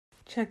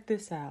Check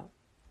this out.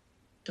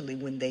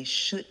 When they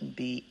shouldn't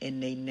be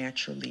and they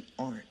naturally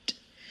aren't.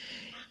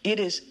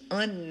 It is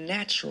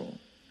unnatural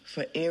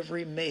for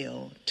every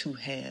male to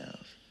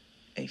have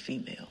a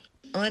female.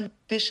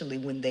 Unofficially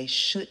when they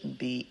shouldn't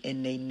be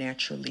and they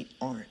naturally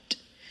aren't.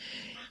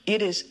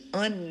 It is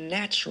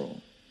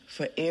unnatural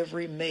for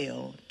every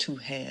male to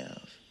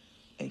have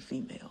a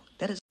female.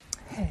 That is.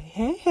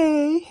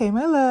 Hey,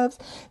 my loves.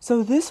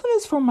 So this one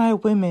is for my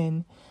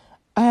women.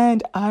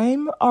 And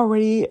I'm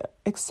already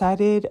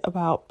excited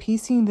about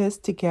piecing this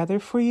together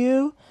for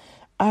you.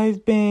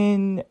 I've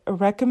been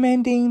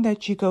recommending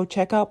that you go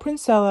check out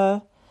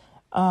Princella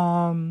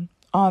on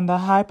the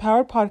High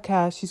Powered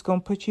Podcast. She's going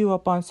to put you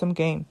up on some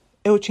game.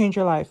 It will change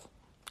your life.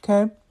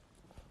 Okay?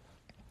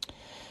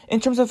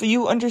 In terms of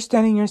you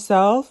understanding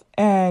yourself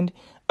and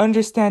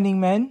understanding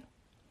men,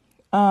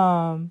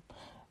 I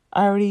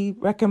already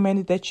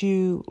recommended that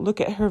you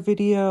look at her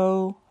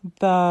video,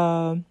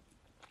 the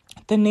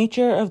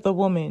nature of the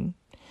woman.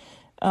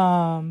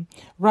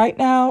 Right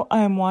now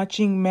I'm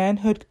watching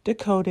Manhood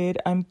Decoded.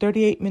 I'm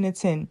 38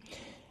 minutes in.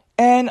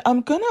 And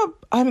I'm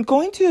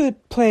going to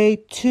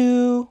play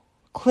 2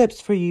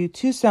 clips for you,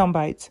 2 sound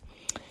bites.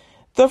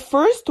 The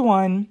first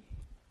one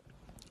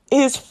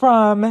is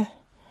from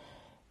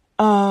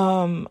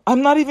I'm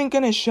not even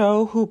going to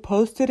show who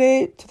posted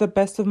it to the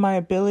best of my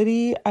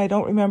ability. I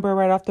don't remember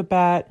right off the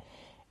bat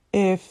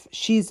if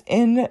she's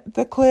in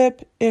the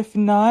clip. If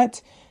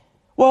not,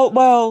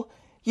 well,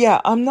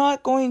 yeah, I'm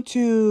not going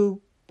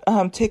to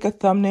take a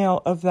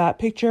thumbnail of that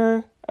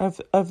picture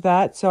of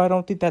that, so I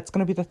don't think that's going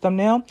to be the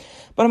thumbnail.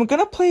 But I'm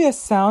going to play a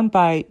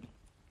soundbite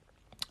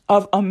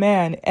of a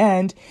man,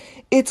 and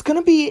it's going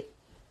to be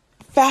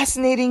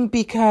fascinating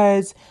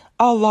because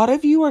a lot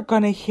of you are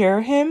going to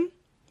hear him,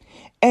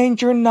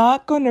 and you're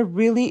not going to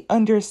really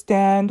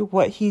understand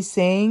what he's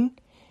saying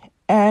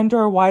and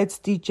or why it's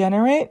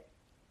degenerate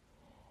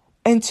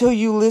until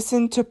you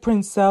listen to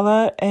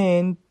Princella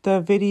and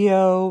the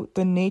video,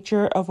 The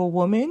Nature of a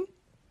Woman.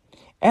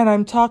 And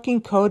I'm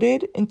talking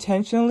coded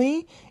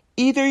intentionally.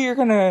 Either you're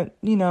going to,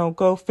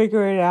 go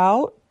figure it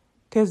out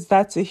because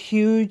that's a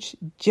huge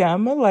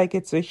gem, like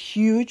it's a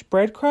huge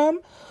breadcrumb,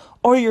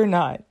 or you're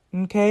not.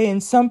 Okay.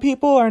 And some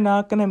people are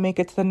not going to make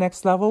it to the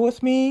next level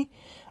with me,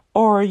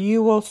 or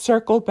you will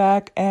circle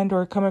back and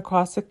or come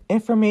across the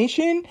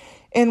information.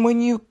 And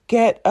when you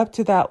get up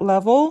to that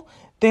level,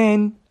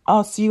 then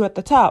I'll see you at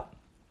the top.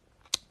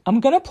 I'm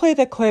going to play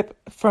the clip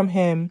from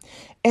him,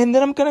 and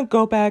then I'm going to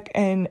go back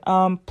and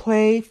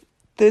play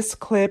this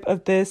clip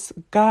of this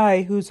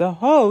guy who's a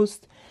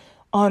host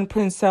on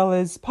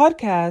Princella's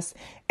podcast,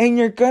 and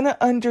you're going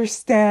to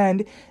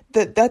understand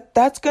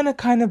that's going to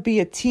kind of be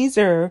a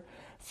teaser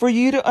for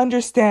you to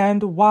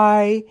understand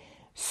why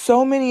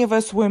so many of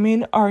us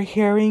women are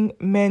hearing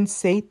men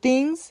say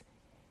things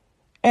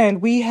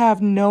and we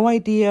have no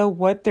idea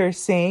what they're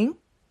saying.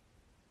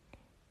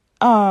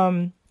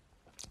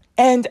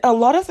 And a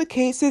lot of the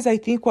cases, I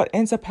think what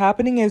ends up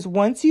happening is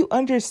once you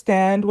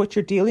understand what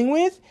you're dealing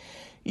with,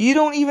 you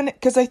don't even,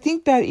 because I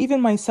think that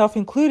even myself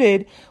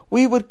included,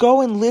 we would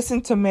go and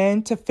listen to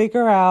men to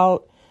figure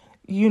out,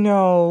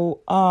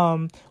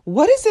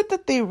 what is it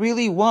that they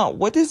really want?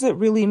 What does it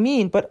really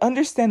mean? But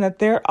understand that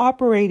they're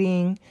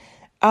operating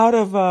out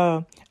of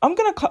I'm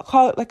going to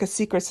call it like a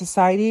secret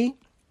society.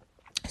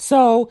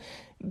 So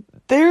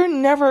they're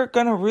never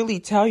going to really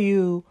tell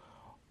you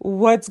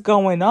what's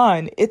going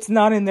on. It's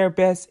not in their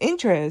best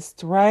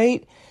interest,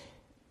 right?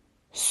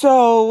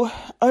 So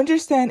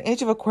understand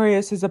Age of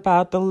Aquarius is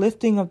about the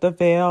lifting of the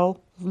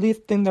veil,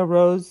 lifting the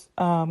rose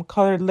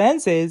colored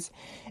lenses.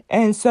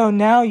 And so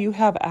now you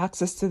have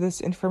access to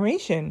this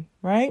information,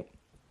 right?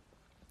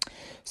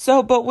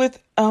 So, but with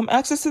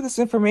access to this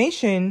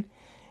information,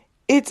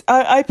 it's,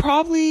 I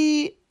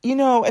probably,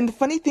 and the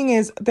funny thing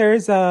is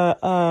there's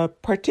a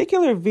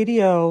particular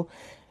video.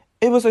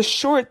 It was a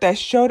short that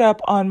showed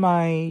up on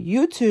my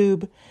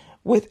YouTube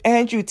with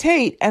Andrew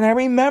Tate. And I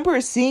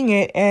remember seeing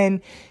it, and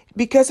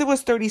because it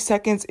was 30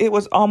 seconds, it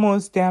was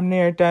almost damn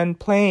near done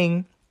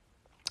playing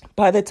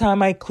by the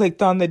time I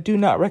clicked on the do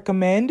not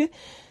recommend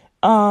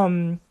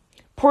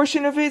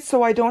portion of it.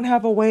 So I don't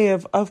have a way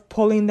of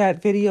pulling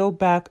that video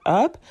back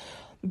up.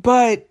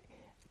 But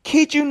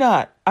kid you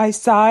not, I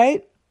saw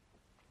it,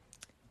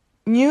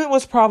 knew it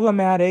was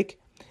problematic.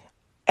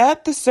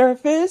 At the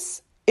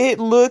surface, it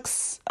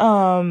looks,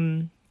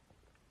 harmless.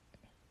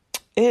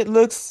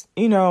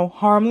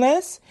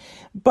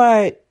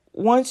 But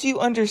once you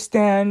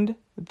understand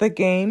the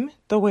game,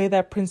 the way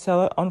that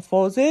Princella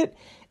unfolds it,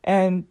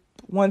 and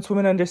once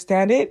women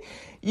understand it,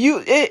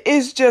 it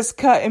is just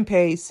cut and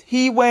paste.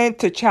 He went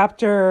to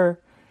chapter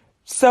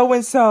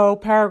so-and-so,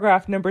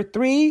 paragraph number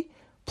 3,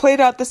 played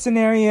out the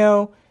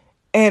scenario,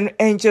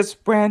 and just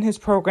ran his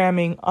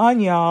programming on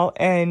y'all.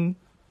 And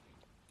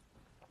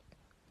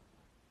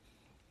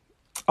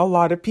a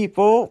lot of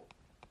people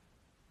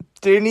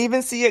didn't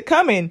even see it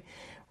coming,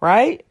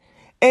 right?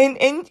 And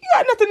you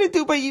got nothing to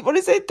do but, what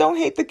is it? Don't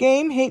hate the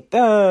game,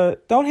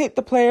 don't hate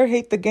the player,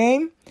 hate the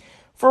game.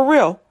 For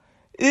real.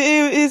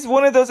 It is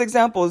one of those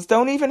examples.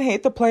 Don't even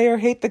hate the player,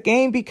 hate the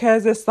game,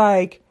 because it's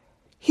like,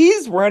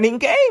 He's running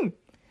game.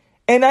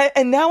 And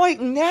now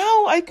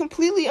I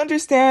completely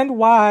understand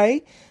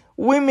why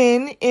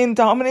women in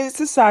dominant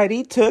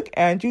society took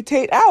Andrew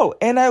Tate out.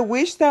 And I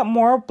wish that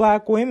more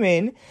Black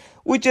women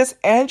would just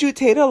Andrew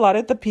Tate a lot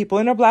of the people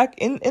in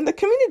the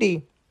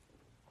community.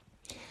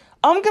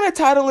 I'm going to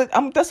title it,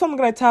 that's what I'm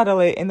going to title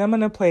it, and I'm going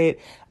to play it.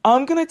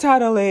 I'm going to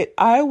title it,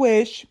 I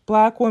wish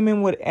Black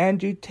women would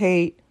Andrew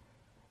Tate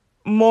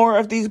more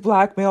of these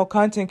Black male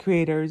content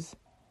creators,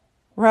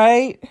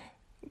 right?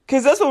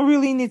 Because that's what we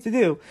really need to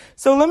do.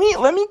 So let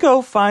me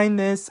go find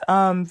this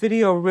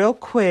video real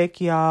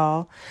quick,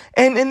 y'all.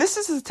 And this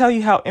is to tell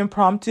you how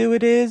impromptu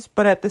it is,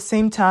 but at the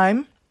same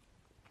time,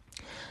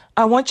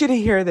 I want you to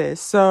hear this.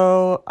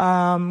 So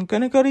I'm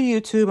gonna go to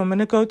YouTube. I'm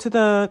gonna go to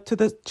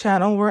the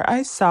channel where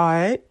I saw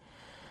it.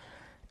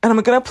 And I'm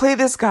going to play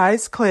this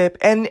guy's clip.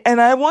 And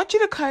I want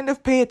you to kind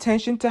of pay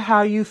attention to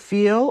how you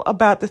feel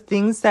about the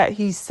things that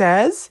he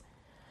says.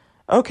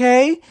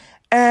 Okay?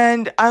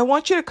 And I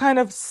want you to kind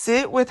of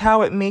sit with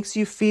how it makes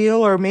you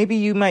feel. Or maybe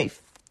you might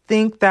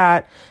think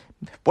that,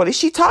 what is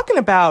she talking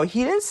about?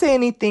 He didn't say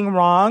anything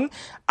wrong.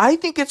 I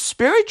think it's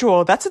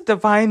spiritual. That's a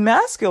divine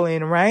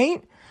masculine,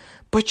 right?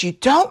 But you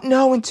don't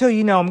know until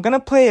you know. I'm going to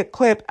play a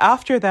clip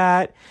after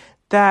that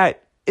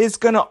is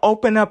going to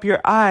open up your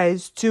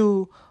eyes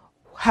to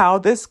how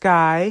this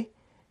guy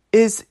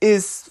is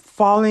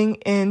falling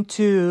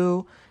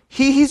into,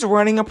 he's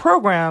running a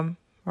program,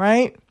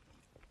 right?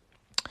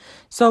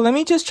 So let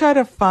me just try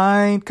to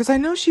find, because I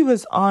know she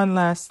was on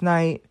last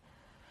night.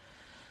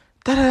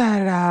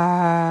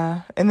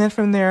 And then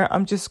from there,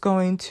 I'm just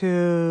going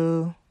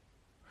to,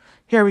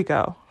 here we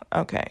go.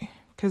 Okay.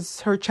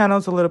 Because her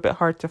channel's a little bit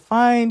hard to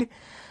find.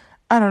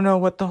 I don't know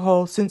what the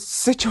whole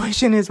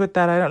situation is with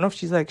that. I don't know if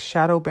she's like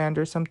shadow banned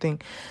or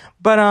something.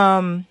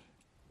 But,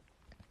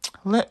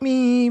 let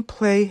me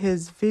play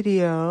his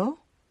video,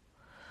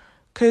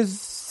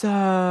 because,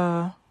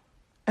 and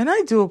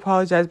I do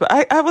apologize, but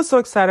I was so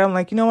excited. I'm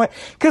like, you know what?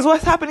 Because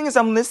what's happening is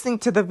I'm listening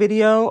to the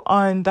video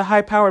on the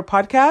High Powered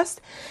podcast.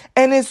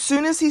 And as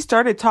soon as he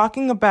started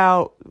talking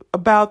about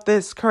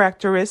this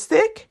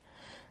characteristic,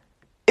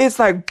 it's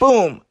like,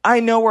 boom,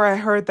 I know where I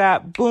heard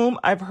that. Boom,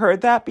 I've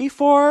heard that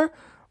before.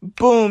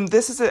 Boom,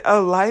 this is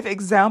a live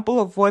example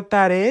of what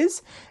that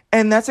is.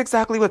 And that's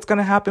exactly what's going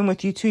to happen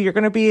with you too. You're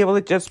going to be able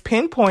to just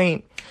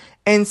pinpoint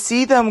and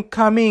see them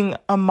coming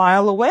a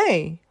mile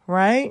away,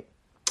 right?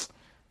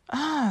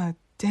 Ah,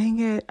 dang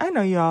it. I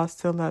know y'all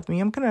still love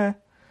me. I'm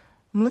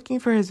looking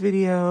for his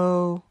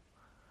video.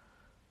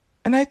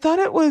 And I thought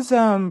it was,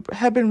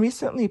 had been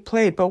recently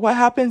played, but what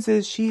happens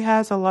is she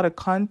has a lot of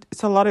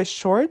it's a lot of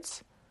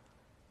shorts.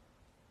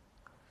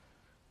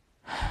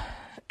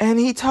 And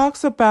he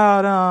talks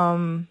about,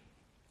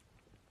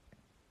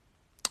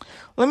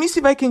 let me see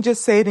if I can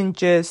just say it in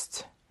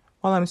gist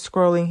while I'm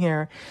scrolling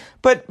here.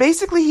 But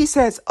basically he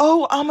says,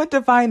 oh, I'm a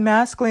divine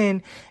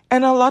masculine.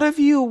 And a lot of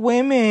you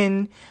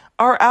women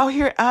are out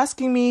here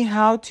asking me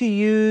how to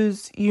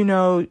use,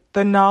 the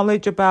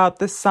knowledge about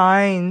the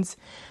signs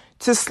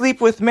to sleep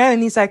with men.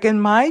 And he's like,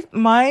 and my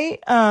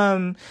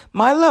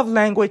love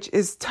language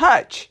is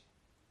touch.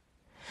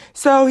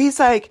 So he's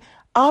like,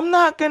 I'm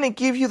not going to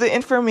give you the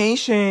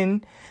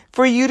information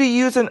for you to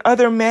use on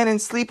other men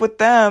and sleep with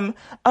them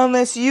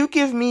unless you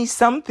give me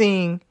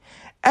something.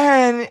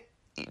 And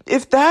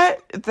if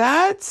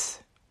that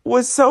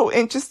was so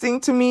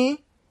interesting to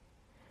me,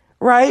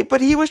 right?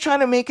 But he was trying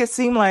to make it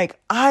seem like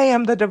I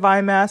am the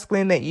divine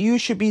masculine that you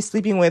should be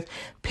sleeping with.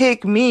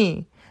 Pick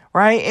me,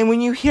 right? And when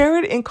you hear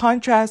it in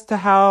contrast to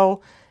how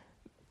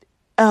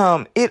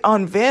it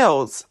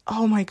unveils,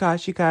 oh my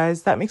gosh, you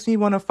guys, that makes me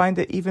want to find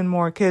it even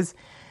more, because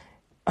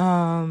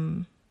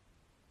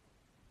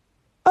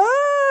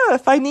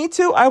if I need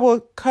to, I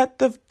will cut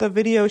the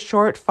video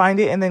short, find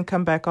it, and then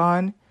come back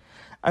on.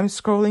 I'm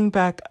scrolling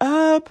back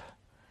up.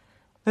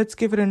 Let's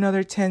give it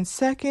another 10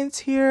 seconds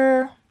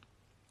here.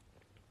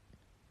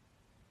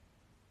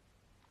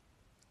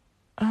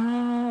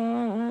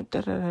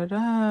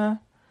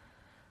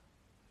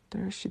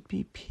 There should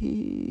be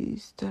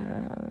peace.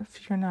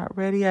 If you're not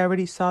ready, I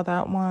already saw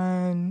that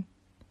one.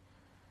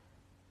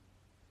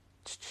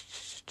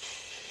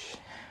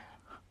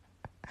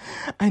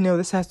 I know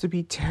this has to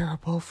be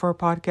terrible for a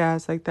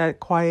podcast, like that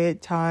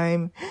quiet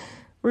time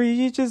where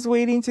you're just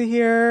waiting to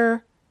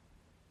hear.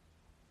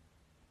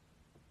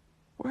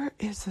 Where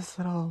is this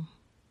little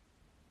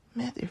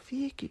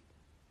motherfucker?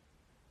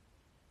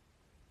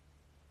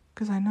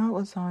 Because I know it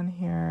was on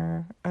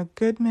here. A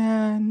good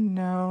man?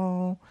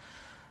 No.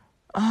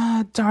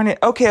 Darn it.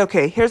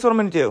 Okay. Here's what I'm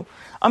going to do.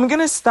 I'm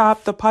going to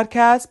stop the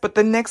podcast, but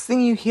the next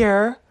thing you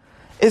hear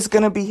is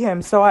going to be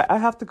him. So I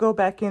have to go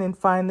back in and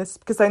find this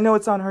because I know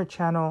it's on her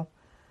channel.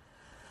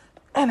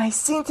 And I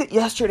seen it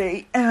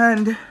yesterday,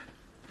 and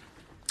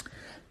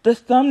the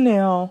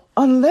thumbnail,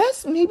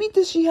 unless maybe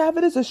does she have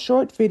it as a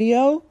short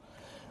video?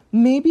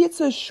 Maybe it's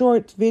a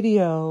short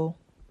video.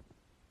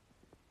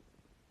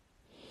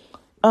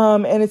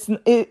 And it's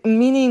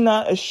meaning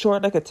not a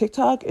short like a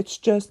TikTok.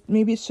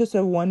 Maybe it's just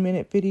a 1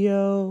 minute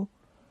video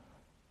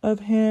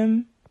of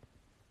him.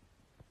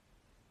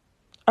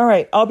 All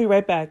right, I'll be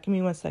right back. Give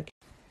me 1 second.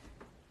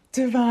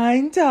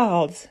 Divine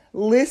Dolls,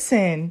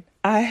 listen,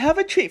 I have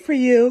a treat for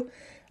you.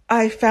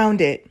 I found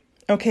it,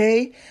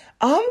 okay?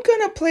 I'm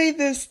gonna play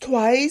this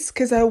twice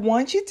because I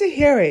want you to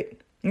hear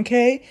it,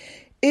 okay?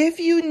 If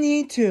you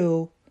need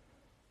to,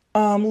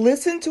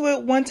 listen to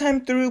it one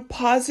time through,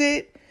 pause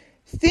it,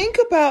 think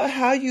about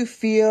how you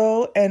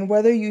feel and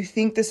whether you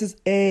think this is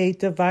a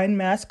divine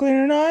masculine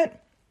or not.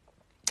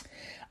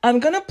 I'm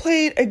going to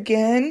play it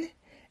again,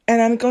 and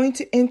I'm going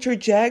to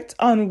interject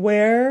on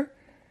where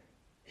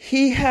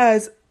he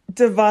has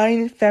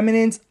divine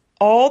feminines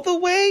all the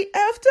way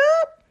effed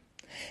up.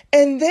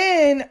 And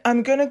then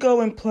I'm going to go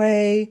and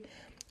play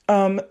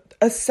a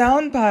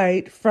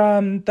soundbite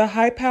from the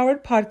High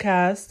Powered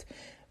podcast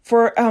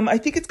for, I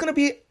think it's going to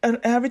be an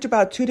average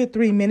about 2 to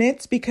 3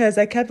 minutes because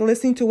I kept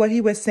listening to what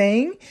he was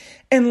saying.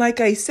 And like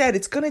I said,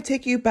 it's going to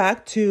take you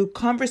back to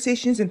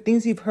conversations and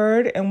things you've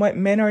heard and what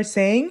men are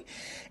saying.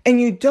 And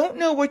you don't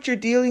know what you're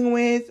dealing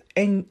with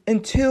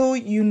until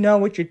you know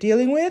what you're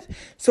dealing with.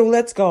 So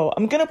let's go.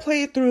 I'm going to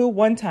play it through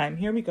one time.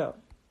 Here we go.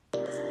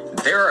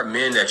 There are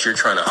men that you're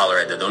trying to holler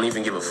at that don't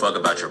even give a fuck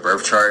about your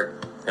birth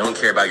chart. They don't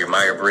care about your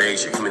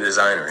Myers-Briggs, your human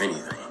design, or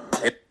anything.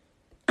 They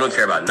don't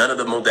care about none of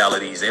the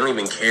modalities. They don't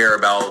even care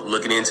about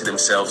looking into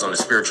themselves on a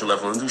spiritual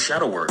level and do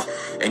shadow work.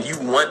 And you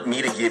want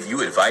me to give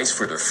you advice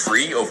for the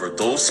free over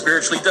those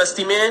spiritually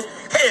dusty men?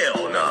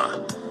 Hell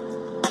nah.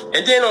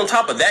 And then on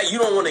top of that, you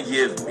don't want to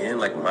give men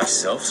like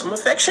myself some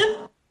affection?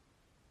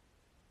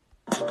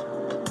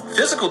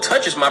 Physical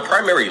touch is my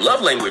primary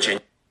love language,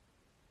 and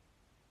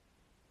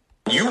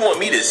you want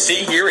me to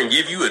sit here and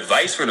give you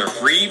advice for the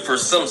free for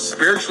some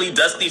spiritually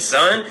dusty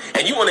son,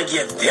 and you want to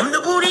give them the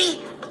booty?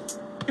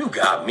 You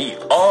got me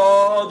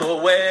all the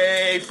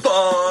way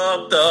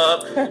fucked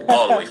up.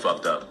 All the way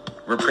fucked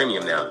up. We're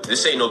premium now.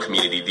 This ain't no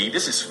community D.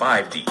 This is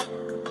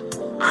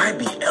 5D. I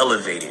be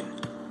elevating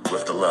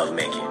with the love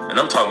making. And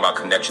I'm talking about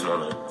connection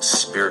on a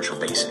spiritual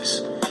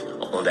basis.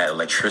 On that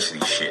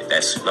electricity shit.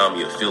 That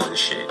tsunami of feeling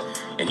shit.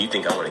 And you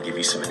think I want to give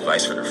you some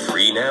advice for the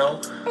free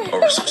now?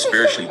 Over some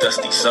spiritually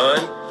dusty son?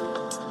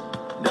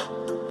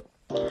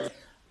 No.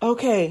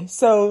 Okay,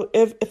 so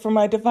if for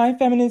my divine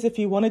feminines, if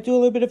you want to do a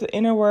little bit of the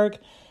inner work,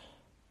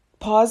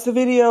 pause the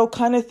video,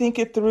 kind of think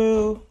it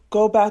through,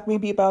 go back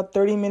maybe about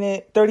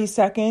 30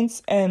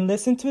 seconds and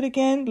listen to it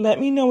again. Let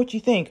me know what you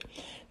think.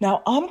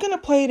 Now, I'm going to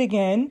play it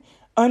again.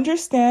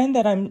 Understand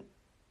that I'm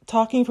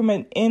talking from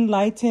an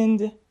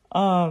enlightened,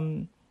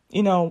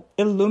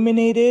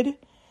 illuminated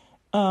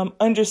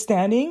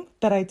understanding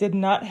that I did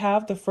not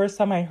have the first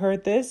time I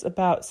heard this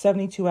about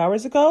 72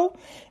 hours ago.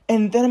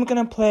 And then I'm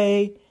going to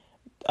play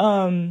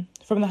from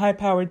the High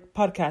Powered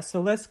podcast. So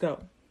let's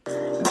go.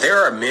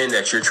 There are men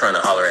that you're trying to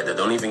holler at that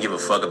don't even give a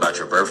fuck about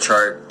your birth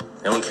chart.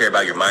 They don't care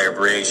about your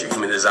Myers-Briggs, your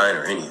human design,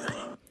 or anything.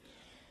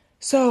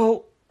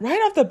 So right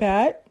off the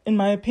bat, in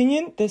my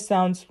opinion, this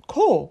sounds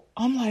cool.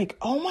 I'm like,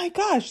 oh my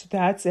gosh,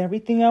 that's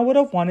everything I would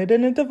have wanted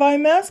in a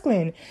divine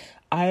masculine.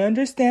 I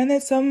understand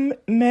that some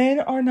men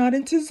are not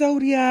into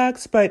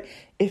zodiacs, but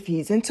if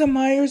he's into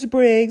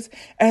Myers-Briggs,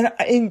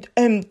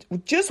 and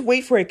just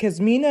wait for it, because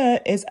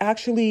Mina is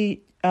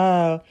actually,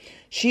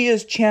 she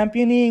is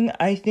championing,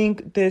 I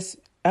think, this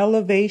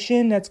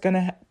elevation that's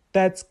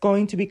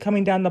going to be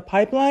coming down the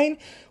pipeline,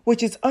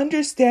 which is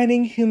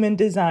understanding human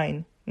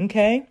design.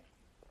 Okay.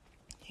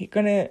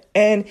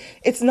 And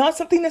it's not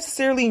something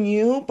necessarily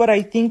new, but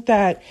I think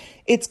that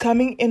it's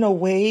coming in a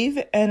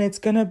wave and it's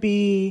going to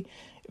be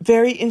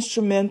very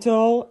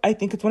instrumental. I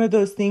think it's one of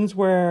those things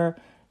where,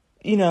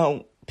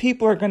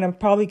 people are going to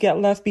probably get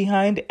left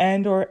behind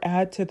and or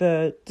add to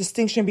the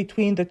distinction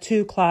between the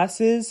two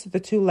classes, the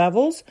two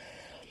levels.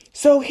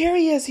 So here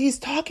he is. He's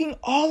talking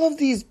all of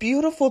these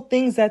beautiful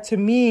things that to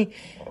me,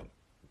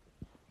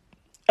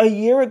 a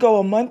year ago,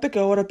 a month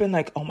ago, would have been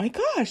like, oh my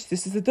gosh,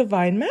 this is a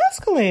divine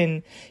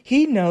masculine.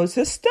 He knows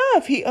his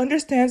stuff. He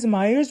understands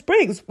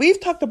Myers-Briggs. We've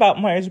talked about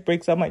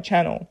Myers-Briggs on my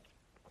channel,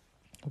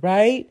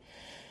 right?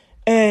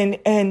 And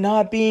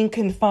not being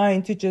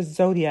confined to just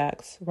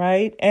zodiacs,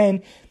 right?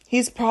 And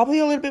he's probably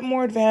a little bit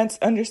more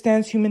advanced,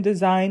 understands human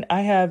design.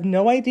 I have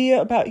no idea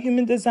about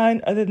human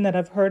design other than that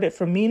I've heard it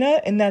from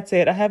Mina, and that's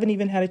it. I haven't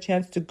even had a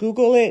chance to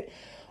Google it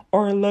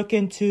or look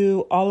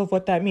into all of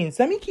what that means.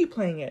 Let me keep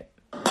playing it.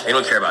 They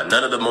don't care about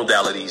none of the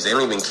modalities. They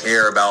don't even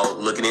care about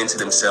looking into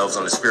themselves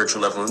on a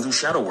spiritual level and do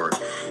shadow work.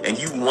 And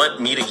you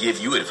want me to give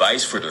you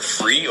advice for the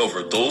free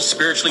over those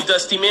spiritually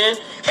dusty men?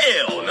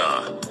 Hell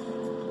nah.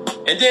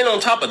 And then on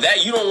top of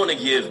that, you don't want to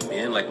give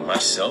men like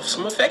myself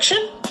some affection?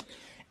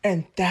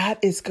 And that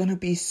is going to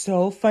be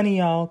so funny,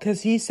 y'all,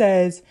 because he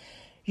says,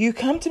 you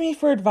come to me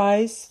for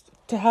advice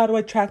to how to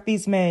attract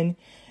these men.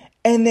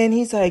 And then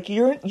he's like,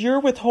 you're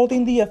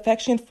withholding the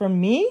affection from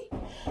me?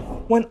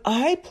 When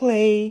I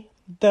play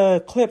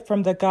the clip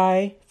from the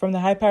guy from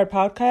the High Powered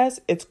podcast,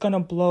 it's going to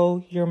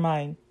blow your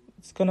mind.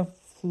 It's going to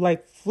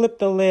flip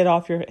the lid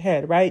off your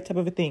head, right? Type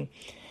of a thing.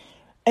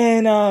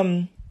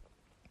 And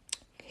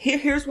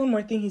here's one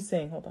more thing he's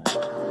saying. Hold on.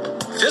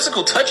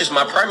 Physical touch is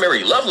my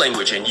primary love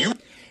language, and you...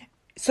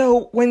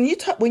 So when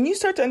you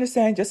start to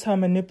understand just how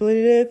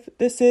manipulative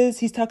this is,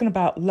 he's talking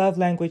about love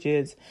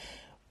languages.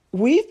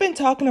 We've been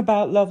talking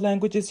about love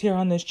languages here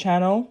on this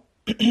channel.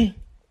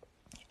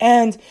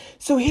 And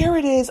so here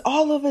it is,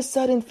 all of a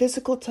sudden,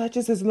 physical touch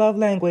is his love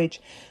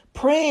language,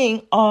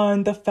 preying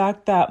on the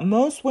fact that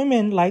most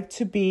women like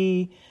to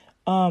be,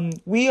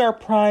 we are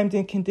primed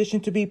and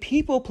conditioned to be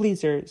people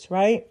pleasers,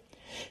 right?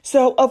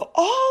 So of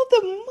all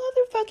the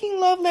motherfucking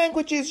love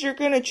languages you're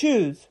going to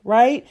choose,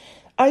 right?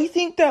 I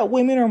think that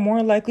women are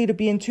more likely to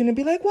be in tune and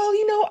be like, well,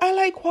 I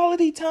like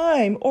quality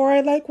time, or I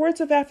like words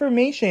of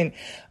affirmation.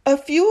 A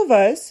few of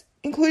us,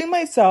 including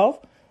myself,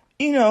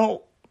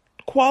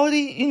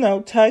 quality,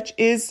 touch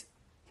is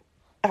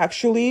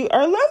actually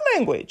our love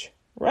language,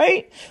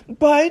 right?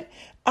 But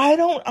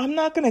I'm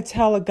not going to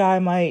tell a guy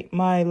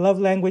my love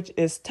language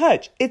is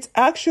touch. It's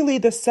actually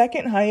the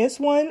second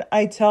highest one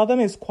I tell them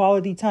is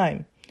quality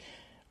time,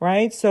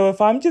 right? So if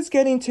I'm just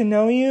getting to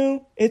know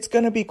you, it's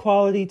going to be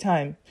quality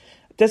time.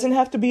 It doesn't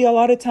have to be a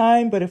lot of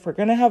time, but if we're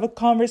going to have a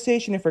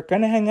conversation, if we're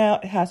going to hang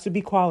out, it has to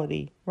be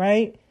quality,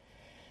 right?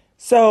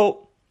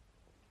 So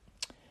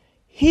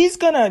he's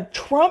going to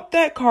trump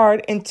that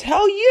card and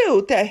tell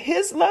you that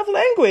his love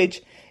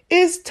language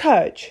is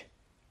touch.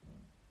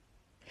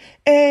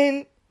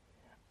 And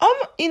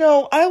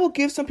I will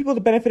give some people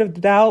the benefit of the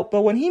doubt,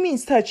 but when he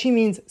means touch, he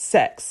means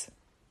sex.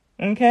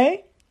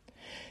 Okay?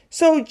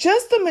 So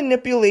just the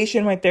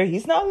manipulation right there.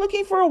 He's not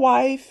looking for a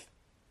wife,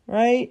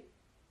 right?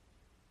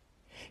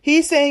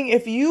 He's saying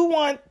if you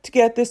want to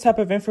get this type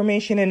of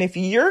information and if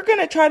you're going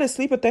to try to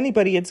sleep with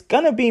anybody, it's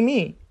going to be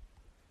me.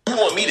 You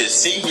want me to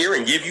sit here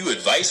and give you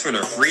advice for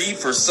the free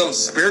for some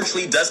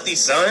spiritually dusty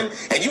son,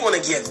 and you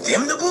want to give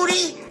them the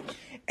booty?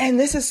 And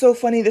this is so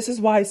funny. This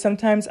is why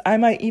sometimes I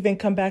might even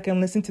come back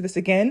and listen to this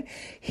again.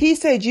 He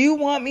said, you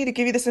want me to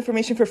give you this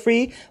information for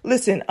free?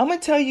 Listen, I'm going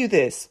to tell you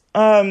this.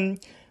 One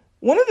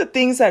of the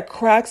things that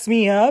cracks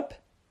me up,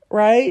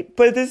 right?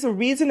 But there's a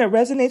reason it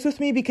resonates with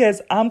me because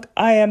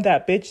I am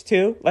that bitch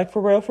too. Like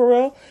for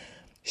real.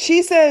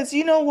 She says,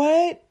 you know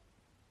what?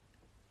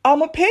 I'm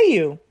going to pay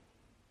you.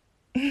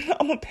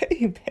 I'm going to pay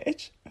you,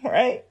 bitch.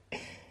 Right?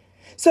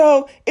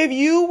 So if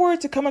you were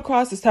to come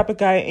across this type of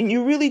guy and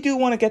you really do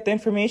want to get the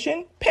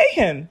information, pay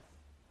him.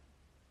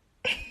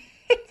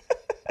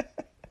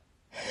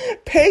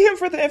 Pay him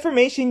for the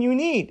information you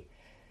need.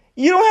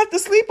 You don't have to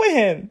sleep with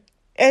him.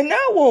 And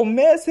that will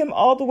mess him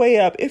all the way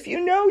up. If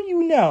you know,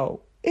 you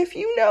know. If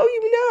you know,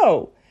 you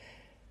know.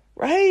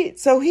 Right?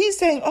 So he's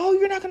saying, oh,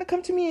 you're not going to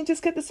come to me and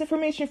just get this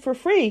information for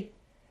free.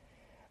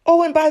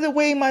 Oh, and by the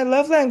way, my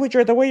love language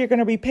or the way you're going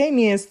to repay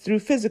me is through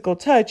physical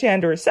touch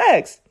and or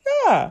sex.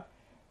 Nah.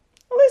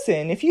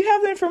 Listen, if you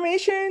have the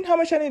information, how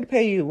much I need to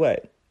pay you?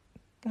 What?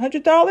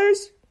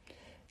 $100?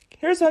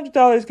 Here's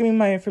 $100. Give me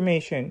my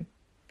information.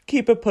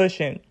 Keep it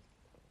pushing.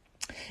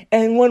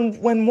 And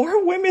when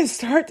more women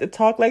start to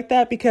talk like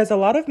that, because a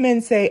lot of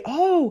men say,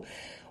 oh,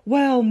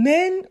 well,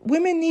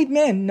 women need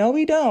men. No,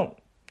 we don't.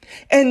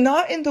 And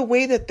not in the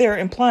way that they're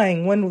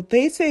implying. When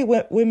they say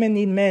women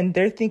need men,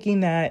 they're thinking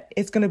that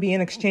it's going to be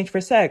in exchange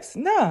for sex.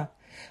 Nah.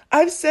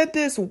 I've said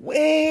this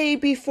way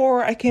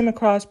before I came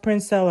across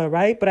Princella,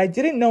 right? But I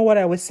didn't know what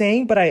I was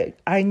saying, but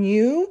I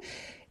knew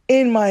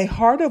in my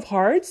heart of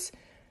hearts,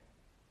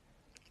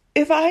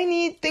 if I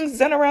need things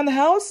done around the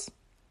house,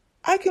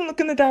 I can look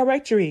in the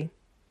directory.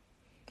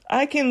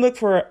 I can look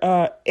for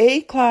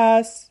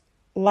A-class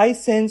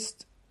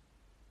licensed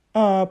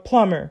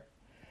plumber.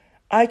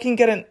 I can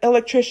get an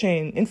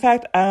electrician. In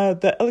fact,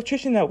 the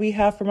electrician that we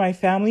have for my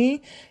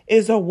family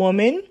is a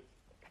woman.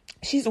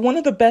 She's one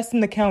of the best in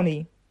the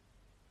county.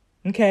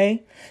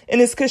 Okay. And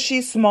it's because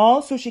she's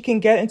small, so she can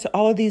get into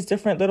all of these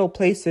different little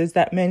places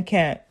that men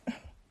can't.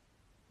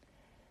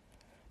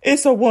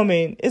 It's a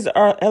woman, is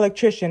our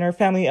electrician, our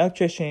family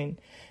electrician.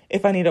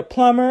 If I need a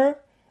plumber,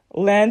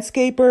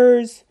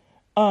 landscapers,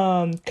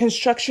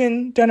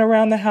 construction done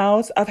around the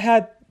house. I've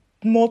had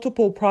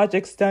multiple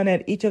projects done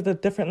at each of the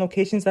different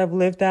locations I've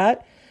lived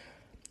at.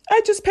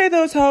 I just pay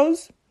those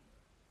hoes.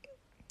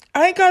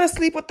 I ain't gotta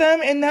sleep with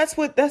them, and that's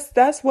what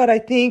I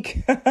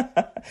think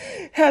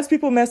has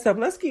people messed up.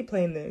 Let's keep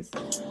playing this.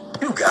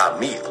 You got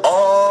me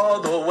all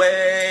the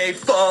way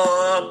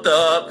fucked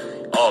up.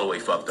 All the way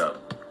fucked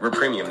up. We're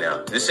premium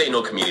now. This ain't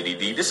no community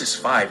D. This is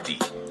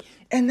 5D.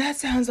 And that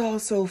sounds all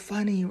so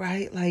funny,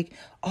 right? Like,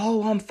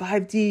 oh, I'm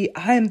 5D.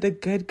 I am the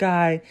good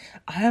guy.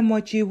 I am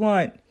what you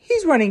want.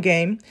 He's running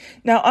game.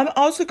 Now, I'm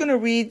also going to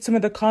read some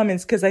of the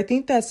comments because I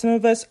think that some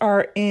of us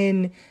are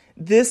in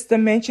this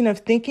dimension of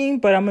thinking,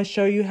 but I'm going to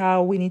show you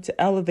how we need to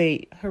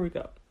elevate. Here we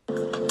go.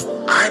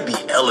 I be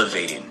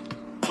elevating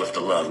with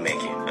the love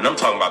making. And I'm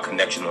talking about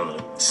connection on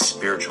a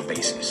spiritual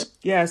basis.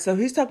 Yeah, so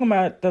he's talking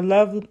about the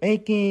love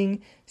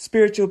making,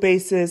 spiritual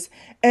basis.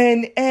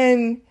 And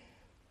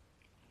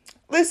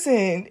listen,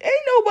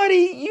 ain't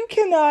nobody, you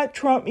cannot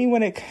trump me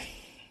when it...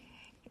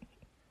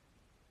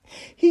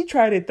 He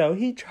tried it though.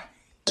 He tried.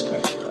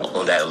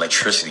 On that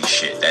electricity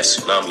shit, that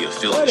tsunami of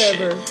feeling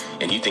shit.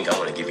 And you think I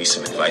want to give you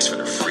some advice for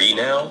the free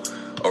now?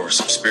 Over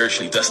some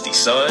spiritually dusty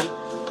sun?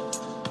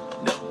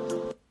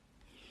 No.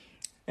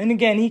 And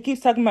again, he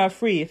keeps talking about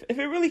free. If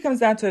it really comes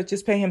down to it,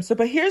 just pay him. So,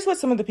 but here's what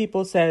some of the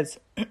people says.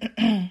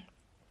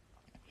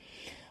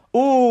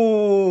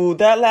 Ooh,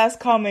 that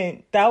last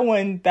comment, that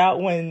one,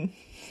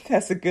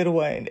 that's a good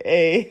one.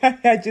 Hey,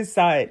 I just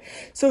saw it.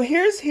 So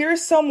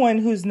here's someone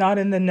who's not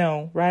in the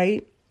know,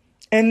 right?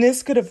 And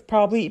this could have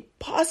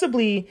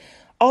possibly,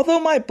 although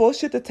my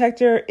bullshit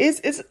detector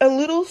is a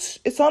little,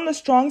 it's on the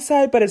strong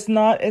side, but it's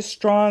not as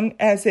strong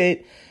as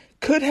it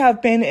could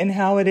have been and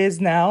how it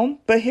is now.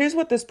 But here's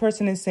what this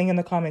person is saying in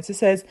the comments. It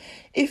says,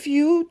 if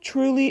you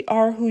truly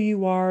are who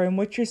you are and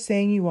what you're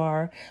saying you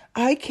are,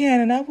 I can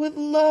and I would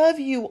love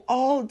you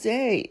all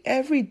day,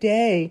 every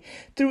day,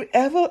 through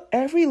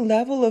every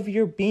level of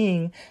your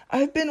being.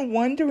 I've been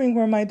wondering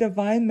where my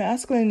divine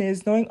masculine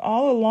is, knowing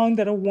all along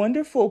that a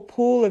wonderful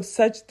pool of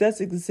such does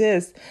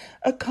exist.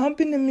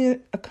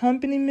 Accompaniment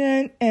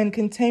and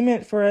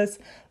containment for us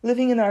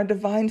living in our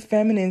divine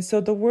feminine.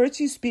 So the words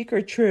you speak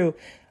are true.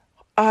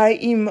 I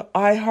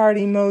heart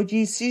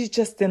emojis. She's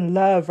just in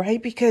love,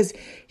 right? Because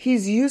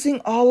he's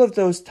using all of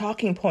those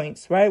talking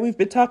points, right? We've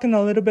been talking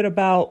a little bit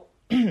about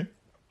or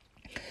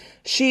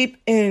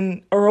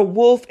a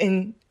wolf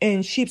in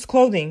sheep's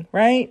clothing,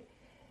 right?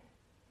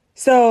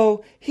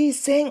 So he's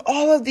saying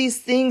all of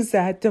these things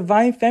that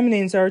divine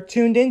feminines are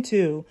tuned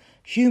into: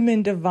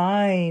 human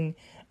divine,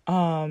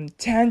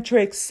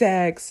 tantric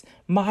sex,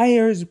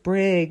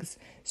 Myers-Briggs,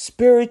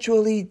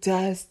 spiritually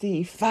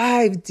dusty,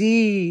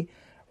 5D,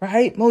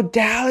 right?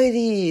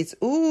 Modalities.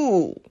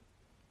 Ooh,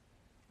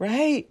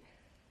 right?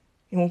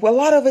 You know, a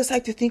lot of us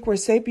like to think we're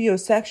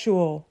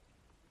sapiosexual.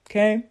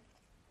 Okay.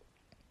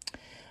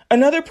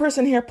 Another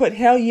person here put,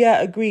 hell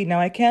yeah, agreed. Now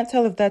I can't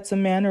tell if that's a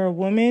man or a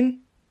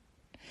woman.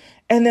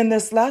 And then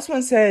this last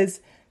one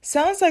says,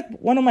 sounds like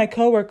one of my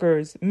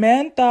coworkers.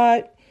 Man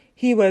thought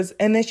he was,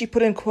 and then she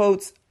put in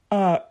quotes,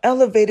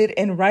 elevated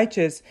and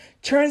righteous.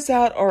 Turns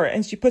out,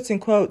 and she puts in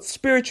quotes,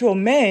 spiritual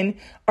men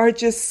are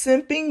just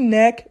simping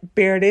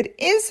neck-bearded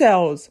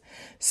incels.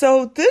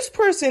 So this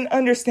person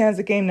understands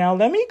the game. Now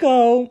let me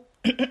go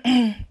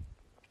to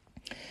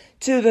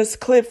this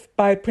clip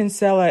by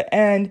Princella.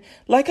 And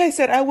like I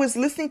said, I was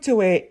listening to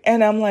it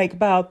and I'm like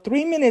about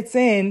 3 minutes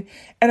in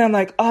and I'm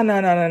like, oh,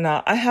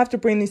 no. I have to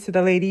bring these to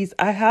the ladies.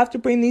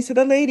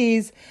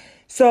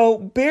 So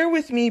bear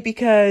with me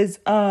because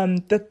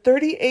the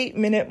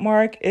 38-minute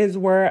mark is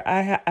where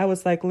I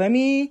was like,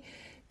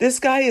 this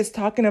guy is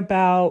talking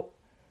about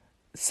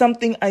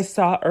something I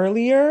saw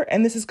earlier,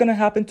 and this is going to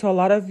happen to a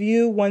lot of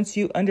you once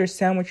you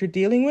understand what you're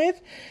dealing with.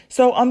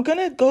 So I'm going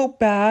to go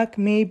back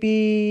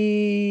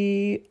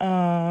maybe,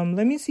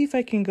 let me see if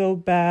I can go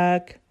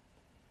back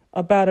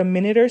about a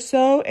minute or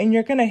so, and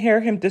you're going to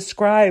hear him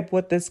describe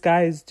what this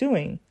guy is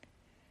doing.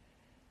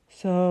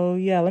 So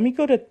yeah, let me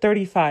go to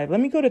 35.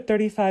 Let me go to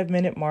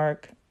 35-minute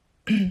mark.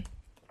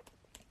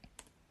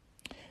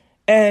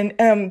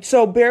 And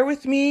so bear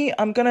with me.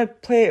 I'm going to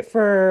play it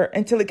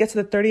until it gets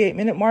to the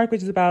 38-minute mark,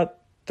 which is about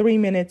 3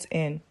 minutes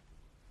in.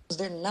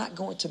 They're not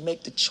going to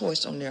make the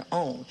choice on their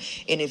own.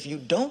 And if you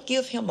don't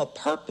give him a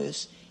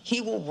purpose,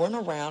 he will run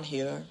around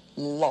here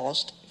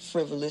lost,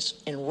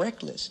 frivolous, and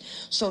reckless.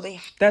 So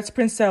that's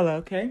Princella,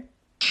 okay?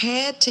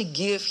 Had to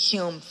give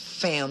him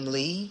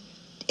family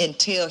and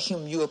tell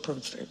him you're a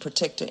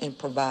protector and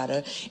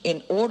provider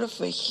in order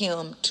for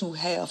him to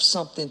have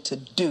something to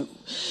do.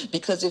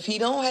 Because if he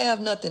don't have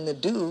nothing to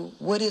do,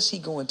 what is he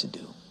going to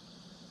do?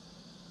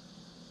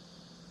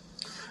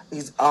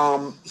 He's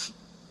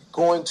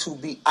going to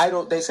be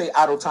idle. They say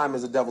idle time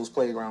is the devil's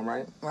playground,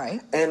 right? Right.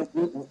 And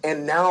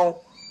now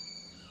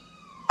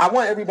I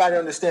want everybody to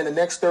understand the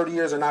next 30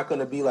 years are not going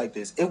to be like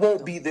this. It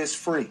won't be this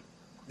free.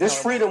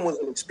 This freedom was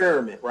an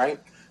experiment,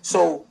 right?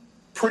 So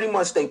pretty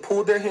much they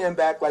pulled their hand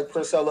back, like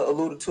Princella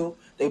alluded to.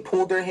 They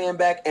pulled their hand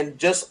back and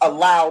just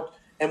allowed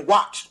and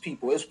watched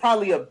people. It's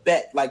probably a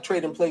bet, like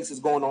trading places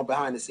going on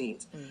behind the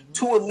scenes. Mm-hmm.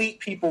 Two elite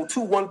people,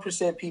 two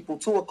 1% people,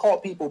 two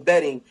occult people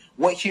betting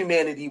what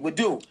humanity would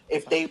do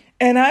if they...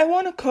 And I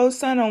want to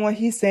co-sign on what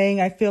he's saying.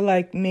 I feel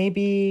like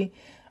maybe...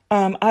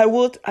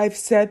 I've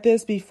said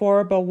this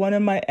before, but one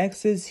of my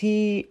exes,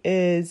 he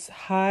is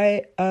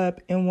high up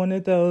in one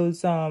of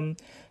those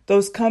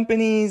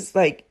companies,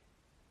 like,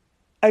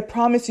 I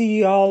promise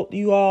you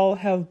all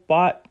have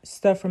bought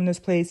stuff from this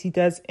place. He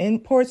does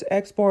imports,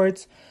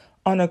 exports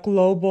on a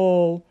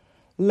global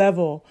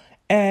level.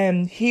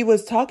 And he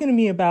was talking to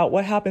me about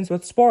what happens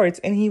with sports.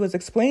 And he was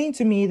explaining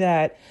to me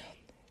that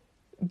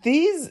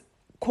these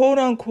quote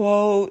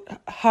unquote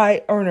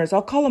high earners,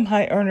 I'll call them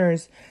high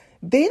earners,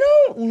 they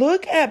don't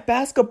look at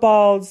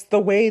basketballs the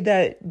way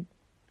that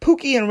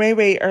Pookie and Ray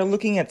Ray are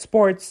looking at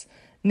sports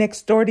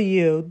next door to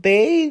you.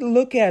 They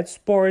look at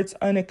sports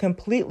on a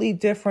completely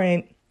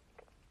different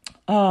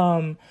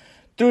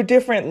through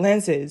different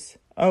lenses,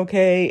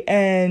 okay?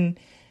 And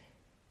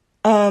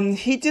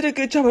he did a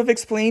good job of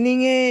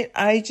explaining it.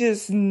 I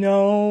just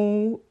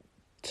know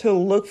to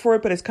look for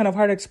it, but it's kind of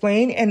hard to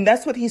explain. And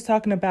that's what he's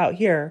talking about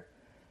here,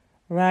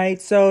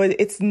 right? So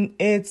it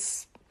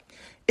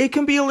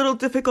can be a little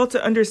difficult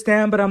to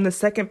understand, but I'm the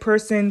second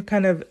person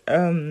kind of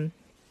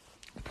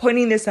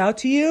pointing this out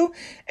to you,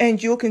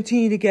 and you'll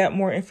continue to get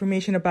more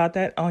information about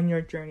that on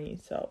your journey.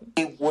 So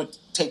they would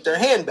take their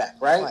hand back,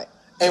 right?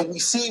 And we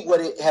see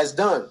what it has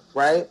done,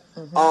 right?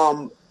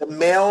 The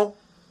male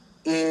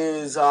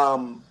is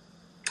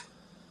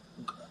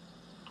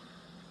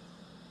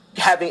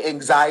having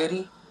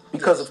anxiety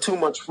because of too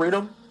much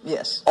freedom.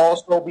 Yes.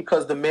 Also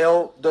because the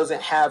male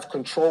doesn't have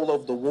control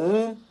of the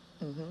womb.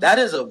 That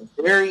is a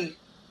very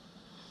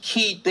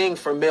key thing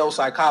for male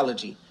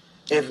psychology.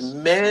 If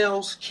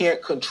males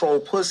can't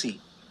control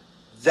pussy,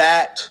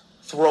 that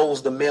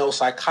throws the male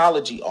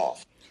psychology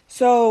off.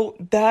 So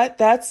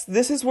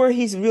this is where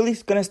he's really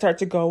going to start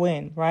to go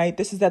in, right?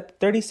 This is at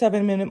the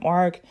 37-minute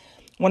mark.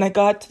 When I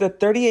got to the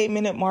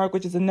 38-minute mark,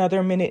 which is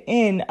another minute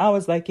in, I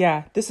was like,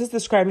 yeah, this is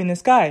describing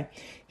this guy.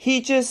 He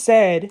just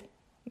said,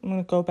 I'm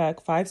going to go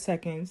back 5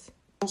 seconds.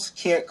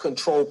 Can't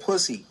control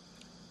pussy.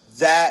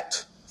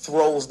 That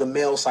throws the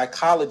male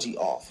psychology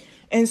off.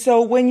 And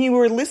so when you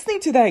were listening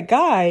to that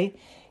guy,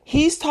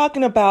 he's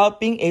talking about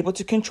being able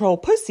to control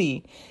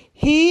pussy.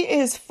 He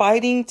is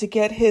fighting to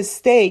get his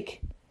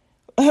steak.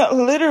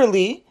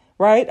 Literally,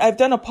 right? I've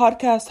done a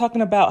podcast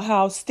talking about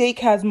how steak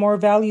has more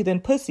value than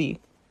pussy.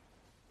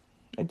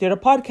 I did a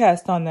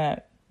podcast on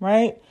that,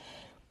 right?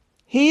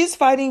 He's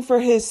fighting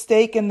for his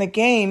stake in the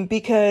game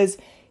because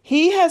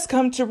he has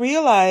come to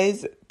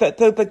realize that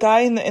the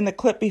guy in the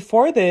clip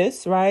before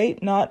this,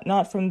 right?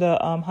 Not from the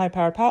High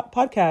Power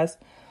podcast,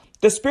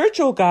 the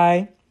spiritual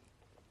guy,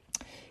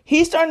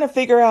 he's starting to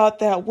figure out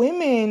that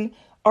women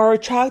are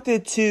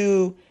attracted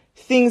to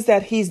things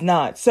that he's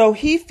not. So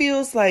he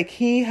feels like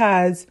he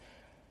has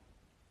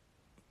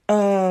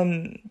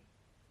learned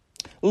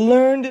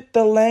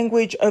the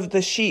language of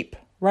the sheep,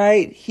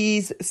 right?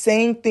 He's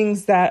saying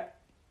things that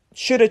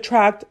should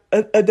attract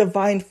a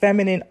divine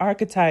feminine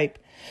archetype,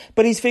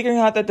 but he's figuring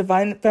out that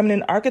divine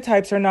feminine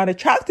archetypes are not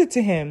attracted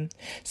to him.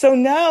 So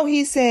now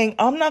he's saying,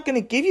 I'm not going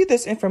to give you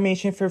this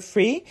information for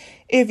free.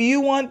 If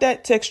you want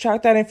that to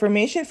extract that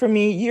information from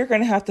me, you're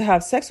going to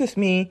have sex with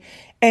me.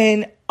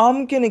 And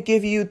I'm going to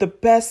give you the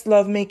best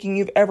lovemaking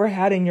you've ever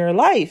had in your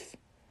life.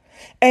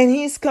 And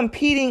he's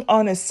competing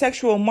on a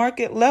sexual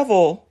market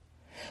level,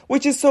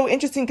 which is so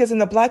interesting because in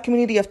the Black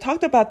community, I've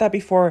talked about that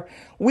before.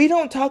 We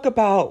don't talk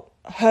about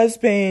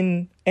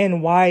husband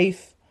and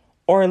wife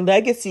or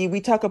legacy.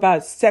 We talk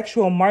about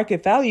sexual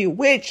market value,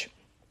 which,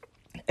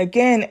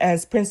 again,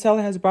 as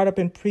Princella has brought up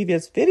in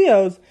previous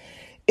videos,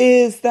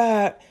 is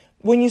that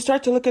when you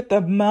start to look at the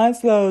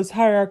Maslow's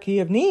hierarchy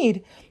of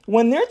need,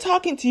 when they're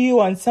talking to you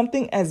on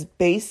something as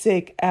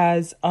basic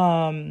as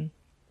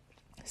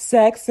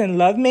sex and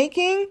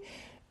lovemaking,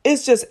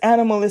 it's just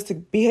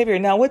animalistic behavior.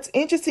 Now, what's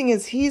interesting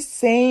is he's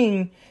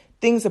saying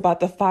things about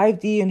the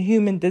 5D and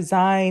human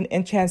design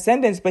and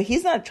transcendence, but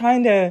he's not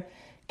trying to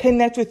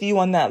connect with you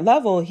on that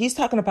level. He's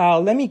talking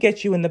about, let me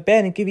get you in the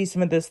bed and give you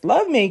some of this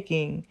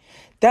lovemaking.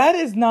 That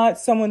is not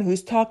someone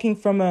who's talking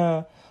from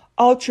a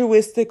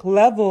altruistic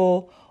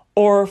level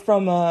or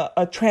from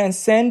a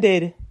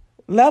transcended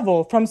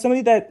level, from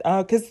somebody that,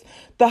 because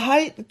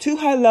the two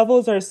high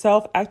levels are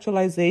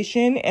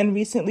self-actualization, and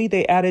recently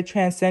they added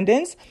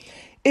transcendence.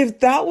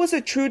 If that was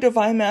a true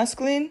divine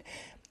masculine,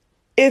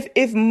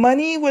 if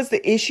money was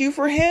the issue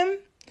for him,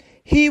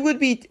 he would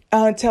be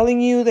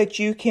telling you that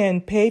you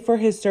can pay for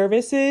his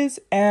services,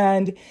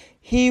 and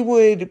he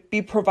would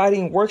be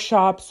providing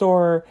workshops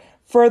or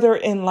further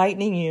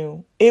enlightening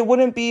you. It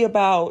wouldn't be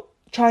about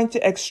trying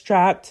to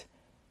extract,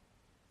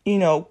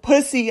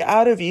 pussy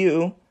out of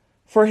you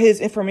for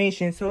his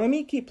information. So let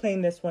me keep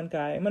playing this one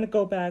guy. I'm going to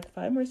go back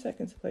 5 more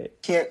seconds to play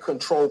it. Can't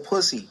control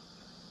pussy.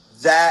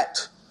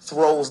 That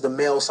throws the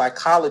male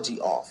psychology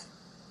off.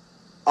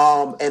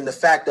 And the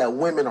fact that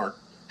women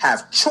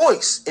have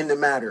choice in the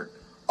matter.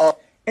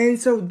 And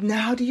so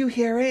now do you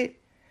hear it?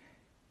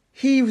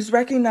 He was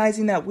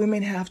recognizing that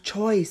women have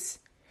choice.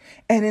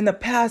 And in the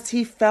past,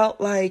 he felt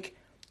like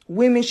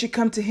women should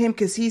come to him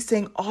because he's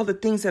saying all the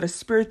things that a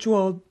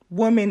spiritual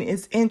woman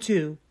is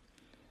into.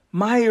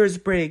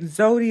 Myers-Briggs,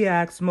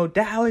 zodiacs,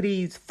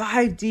 modalities,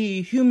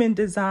 5D, human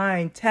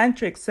design,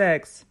 tantric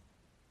sex,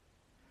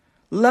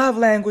 love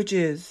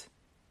languages.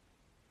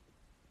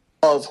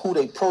 Of who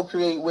they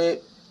procreate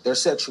with, their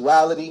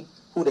sexuality,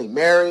 who they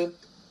marry.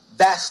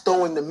 That's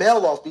throwing the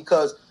male off,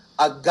 because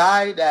a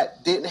guy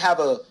that didn't have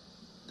a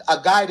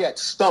guy that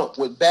stunk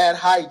with bad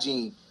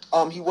hygiene,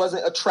 he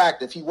wasn't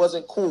attractive, he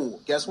wasn't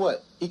cool. Guess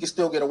what? He could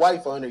still get a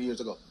wife 100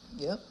 years ago.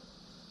 Yep.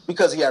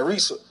 Because he had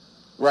resources.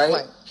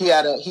 Right? He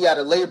had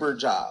a labor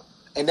job,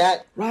 and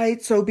that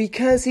right. So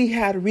because he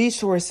had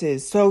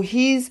resources, so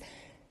he's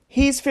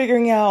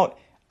figuring out,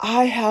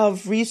 I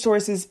have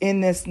resources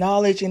in this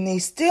knowledge, and they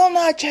still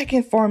not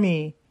checking for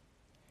me.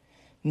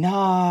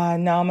 Now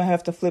I'm gonna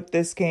have to flip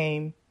this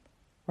game,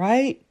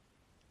 right?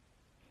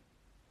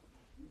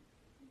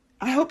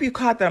 I hope you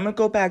caught that. I'm gonna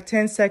go back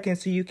 10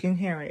 seconds so you can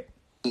hear it.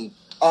 He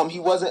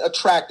wasn't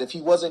attractive,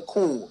 he wasn't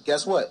cool.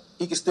 Guess what?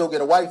 He could still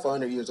get a wife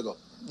 100 years ago.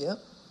 Yep.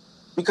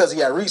 Because he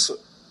had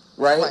resources.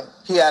 Right?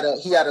 He had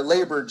a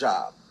labor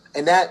job,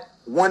 and that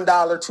 $1,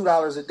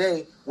 $2 a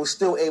day was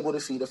still able to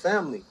feed a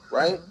family,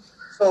 right? Mm-hmm.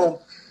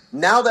 So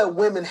Now that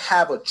women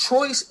have a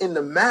choice in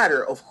the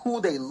matter of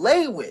who they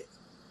lay with,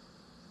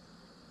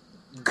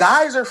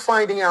 guys are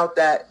finding out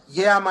that,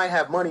 yeah, I might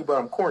have money, but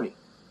I'm corny.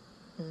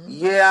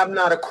 Yeah, I'm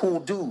not a cool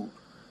dude.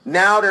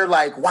 Now they're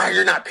like, why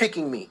you're not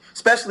picking me?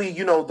 Especially,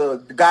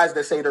 the guys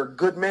that say they're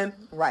good men.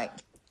 Right.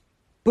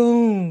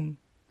 Boom.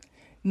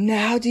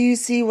 Now do you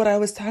see what I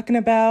was talking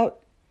about?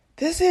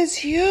 This is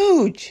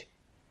huge.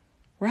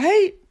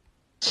 Right?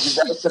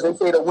 Because they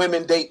say the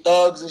women date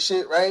thugs and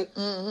shit, right?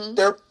 Mm-hmm.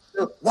 They're,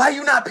 why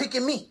you not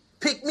picking me?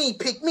 Pick me,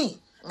 pick me.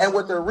 Mm-hmm. And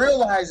what they're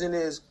realizing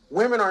is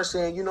women are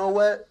saying, you know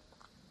what?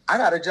 I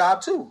got a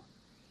job too,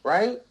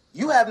 right?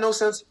 You have no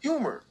sense of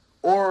humor,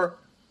 or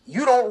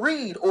you don't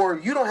read, or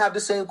you don't have the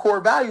same core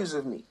values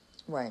of me.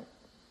 Right.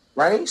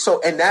 Right?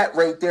 So, and that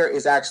right there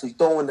is actually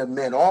throwing the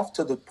men off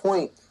to the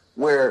point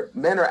where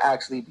men are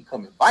actually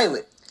becoming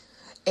violent.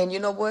 And you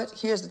know what?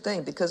 Here's the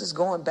thing, because it's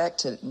going back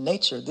to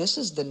nature. This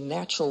is the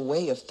natural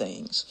way of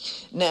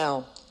things.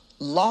 Now,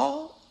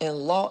 law and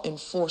law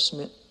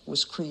enforcement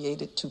was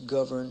created to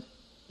govern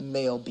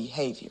male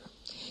behavior.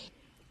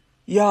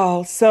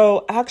 Y'all,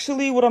 so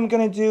actually what I'm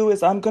going to do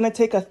is I'm going to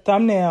take a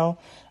thumbnail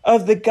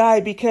of the guy,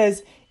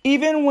 because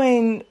even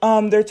when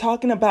they're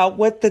talking about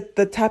what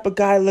the type of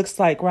guy looks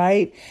like,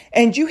 right?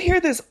 And you hear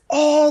this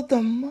all the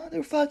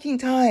motherfucking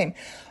time.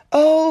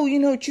 Oh,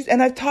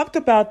 and I've talked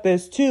about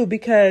this too,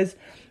 because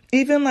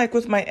even like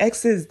with my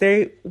exes,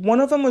 one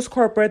of them was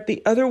corporate.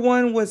 The other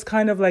one was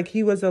kind of like,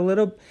 they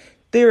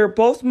were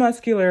both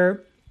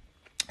muscular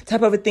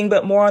type of a thing,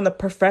 but more on the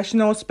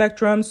professional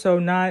spectrum. So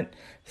not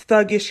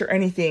thuggish or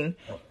anything.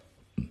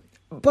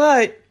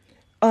 But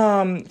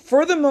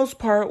for the most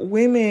part,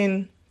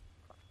 women,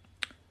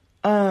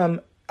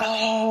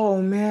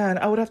 oh man,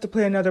 I would have to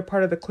play another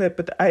part of the clip,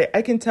 but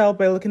I can tell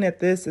by looking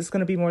at this, it's going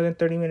to be more than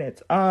 30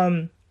 minutes.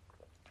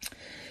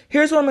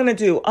 Here's what I'm going to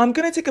do. I'm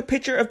going to take a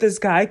picture of this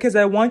guy because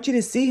I want you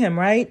to see him,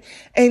 right?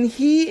 And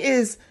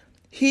he's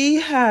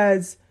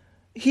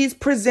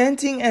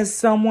presenting as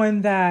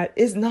someone that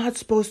is not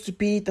supposed to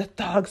be the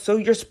thug. So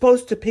you're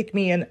supposed to pick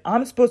me and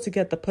I'm supposed to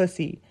get the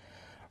pussy,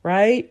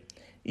 right?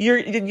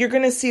 You're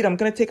going to see it. I'm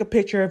going to take a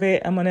picture of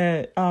it.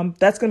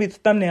 That's going to be the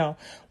thumbnail.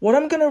 What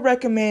I'm going to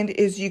recommend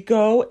is you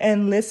go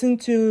and listen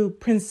to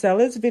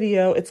Princella's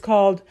video. It's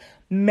called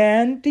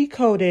Man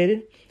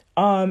Decoded.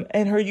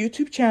 And her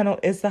YouTube channel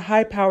is the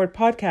High Powered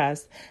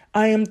Podcast.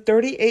 I am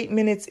 38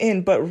 minutes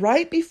in, but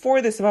right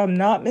before this, if I'm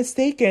not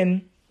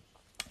mistaken,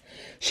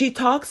 she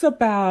talks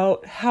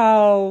about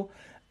how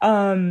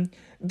the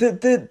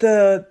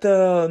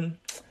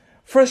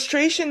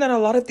frustration that a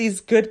lot of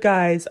these good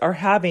guys are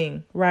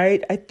having,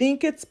 right? I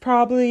think it's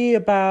probably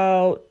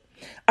about,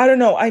 I don't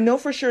know. I know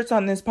for sure it's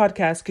on this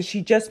podcast because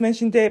she just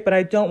mentioned it, but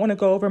I don't want to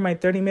go over my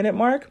 30-minute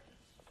mark.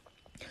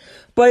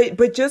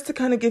 But just to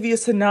kind of give you a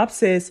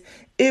synopsis,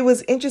 it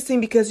was interesting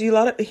because you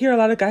hear a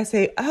lot of guys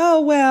say, oh,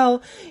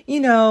 well,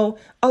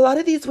 a lot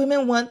of these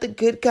women want the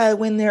good guy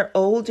when they're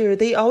older.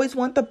 They always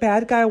want the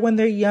bad guy when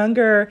they're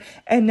younger.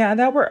 And now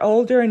that we're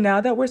older and now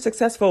that we're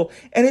successful.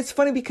 And it's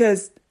funny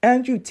because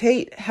Andrew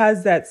Tate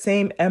has that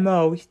same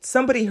MO.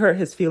 Somebody hurt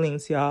his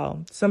feelings,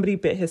 y'all. Somebody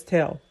bit his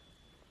tail.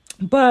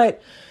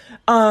 But,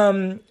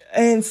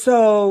 and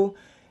so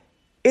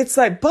it's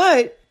like,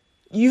 but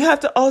you have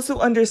to also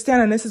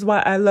understand, and this is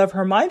why I love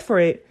her mind for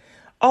it.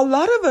 A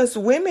lot of us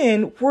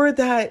women were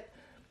that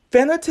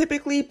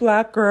phenotypically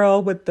black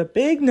girl with the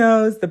big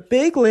nose, the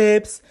big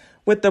lips,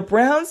 with the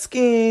brown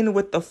skin,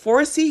 with the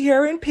 4C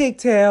hair and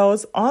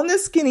pigtails on the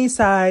skinny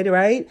side,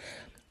 right?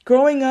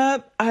 Growing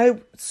up,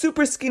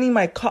 super skinny.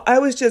 I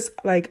was just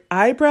like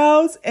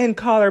eyebrows and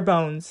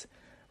collarbones,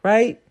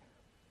 right?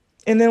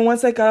 And then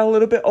once I got a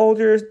little bit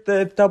older,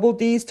 the double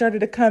D started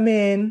to come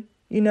in.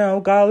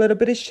 Got a little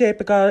bit of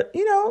shape. Got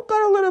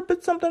a little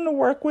bit something to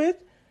work with,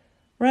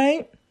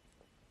 right?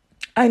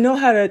 I know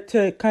how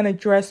to kind of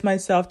dress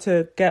myself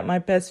to get my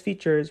best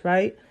features,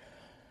 right?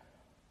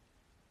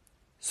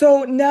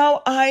 So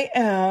now I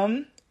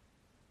am,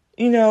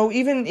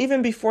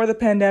 even before the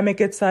pandemic,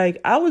 it's like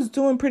I was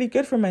doing pretty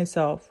good for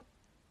myself,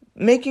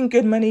 making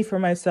good money for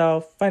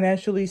myself,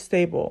 financially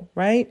stable,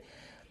 right?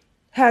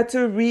 Had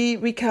to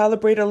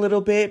recalibrate a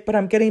little bit, but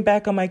I'm getting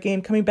back on my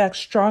game, coming back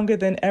stronger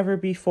than ever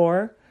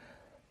before.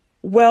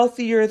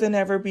 Wealthier than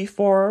ever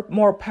before,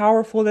 more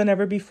powerful than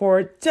ever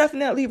before,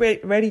 definitely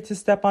ready to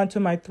step onto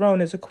my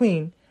throne as a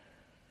queen,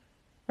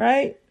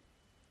 right?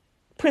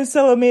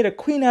 Princella made a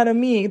queen out of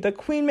me, the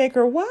queen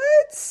maker.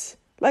 What?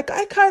 Like,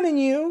 I kind of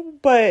knew,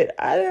 but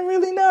I didn't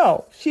really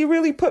know. She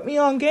really put me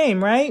on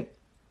game, right?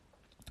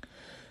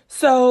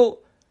 So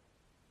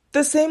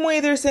the same way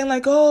they're saying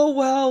like, oh,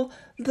 well,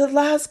 the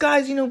last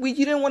guys, you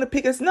didn't want to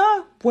pick us.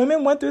 No,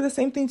 women went through the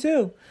same thing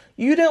too.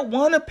 You didn't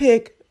want to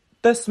pick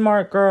the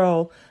smart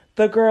girl,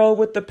 the girl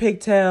with the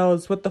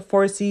pigtails, with the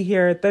 4C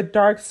hair, the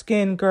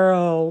dark-skinned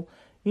girl,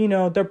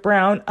 the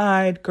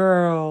brown-eyed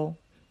girl,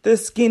 the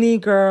skinny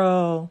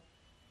girl,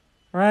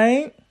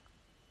 right?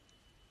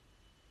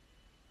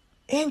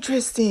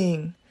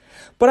 Interesting.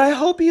 But I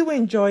hope you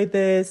enjoyed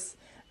this.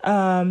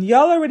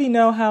 Y'all already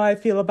know how I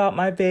feel about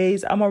my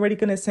bays. I'm already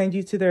gonna send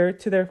you to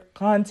their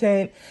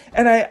content,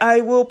 and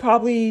I will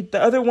probably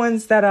the other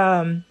ones that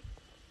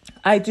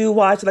I do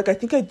watch. Like I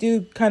think I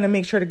do kind of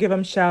make sure to give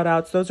them shout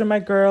outs. Those are my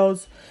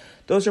girls.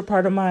 Those are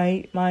part of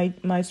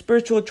my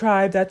spiritual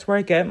tribe. That's where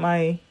I get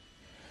my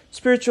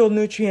spiritual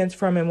nutrients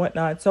from and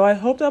whatnot. So I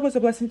hope that was a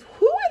blessing.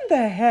 Who in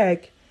the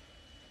heck?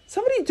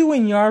 Somebody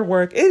doing yard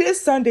work. It is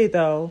Sunday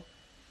though.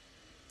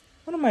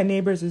 One of my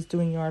neighbors is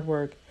doing yard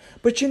work.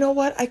 But you know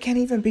what? I can't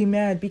even be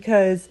mad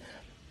because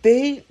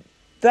those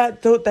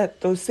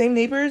same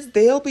neighbors,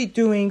 they'll be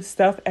doing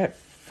stuff at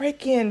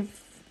freaking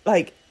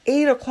like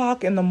 8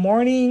 o'clock in the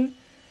morning.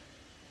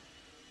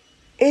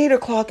 8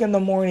 o'clock in the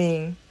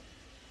morning.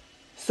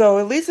 So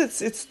at least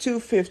it's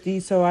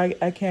 2:50, so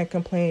I can't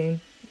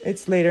complain.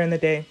 It's later in the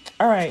day.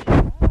 All right.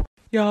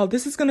 Y'all,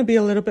 this is going to be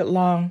a little bit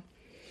long.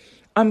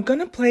 I'm going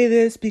to play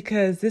this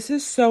because this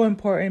is so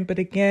important. But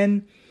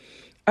again,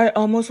 I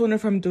almost wonder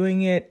if I'm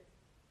doing it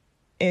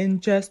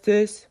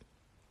injustice.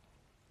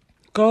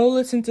 Go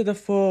listen to the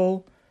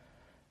full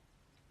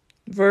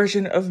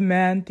version of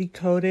Man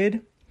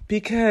Decoded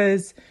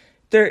because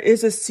there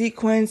is a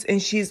sequence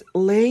and she's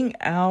laying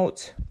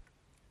out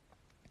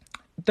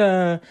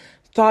the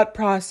thought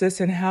process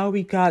and how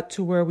we got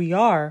to where we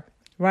are,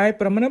 right?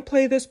 But I'm going to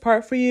play this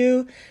part for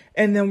you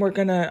and then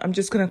I'm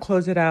just going to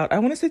close it out. I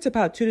want to say it's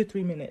about 2 to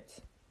 3 minutes.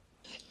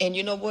 And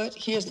you know what?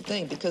 Here's the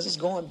thing, because it's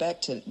going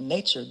back to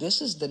nature.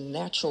 This is the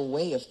natural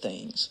way of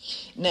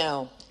things.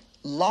 Now,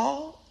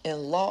 law and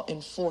law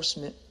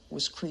enforcement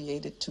was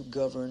created to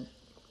govern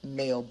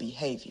male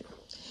behavior.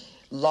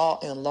 Law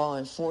and law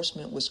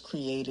enforcement was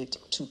created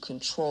to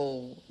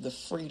control the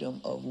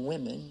freedom of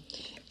women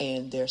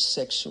and their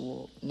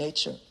sexual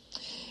nature.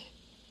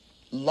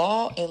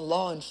 Law and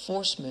law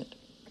enforcement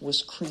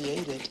was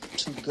created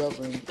to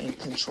govern and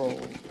control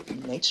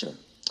nature.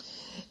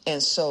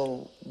 And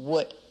so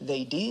what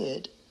they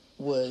did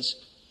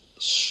was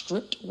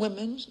stripped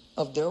women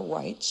of their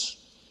rights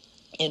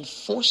and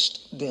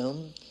forced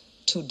them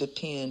to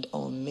depend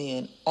on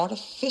men,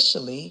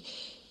 artificially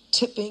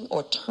tipping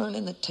or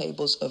turning the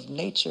tables of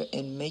nature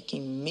and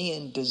making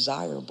men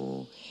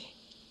desirable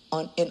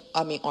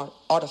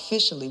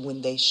artificially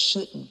when they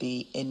shouldn't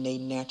be and they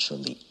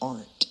naturally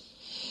aren't.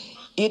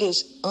 It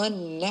is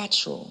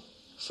unnatural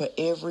for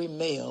every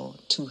male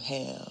to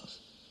have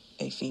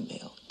a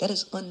female. That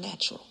is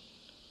unnatural,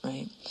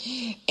 right?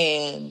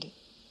 And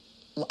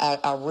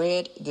I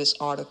read this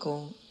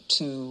article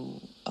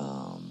to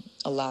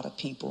a lot of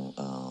people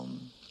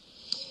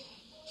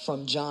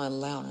from John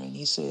Lowner, and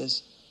he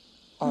says,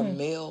 "Are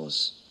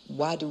males?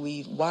 Why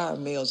are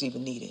males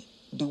even needed?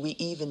 Do we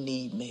even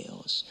need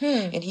males?"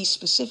 And he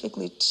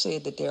specifically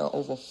said that there are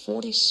over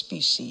 40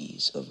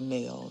 species of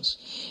males.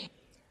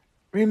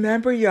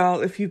 Remember,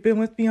 y'all, if you've been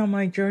with me on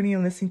my journey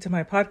and listening to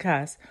my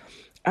podcast,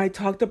 I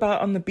talked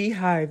about on the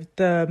beehive,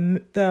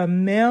 the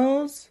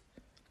males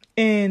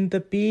in the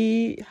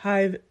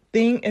beehive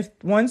thing, if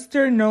once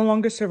they're no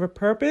longer serve a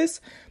purpose,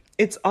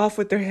 it's off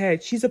with their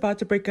head. She's about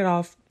to break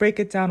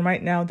it down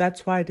right now.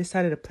 That's why I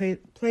decided to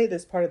play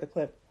this part of the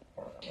clip.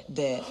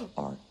 That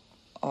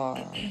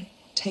are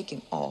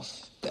taken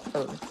off the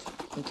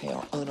earth, okay,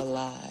 are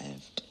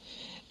unalived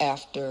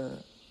after,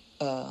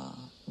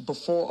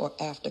 before or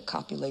after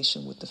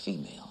copulation with the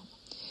female.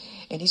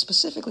 And he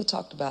specifically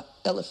talked about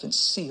elephant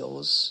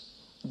seals,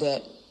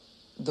 that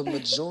the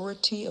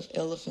majority of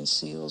elephant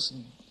seals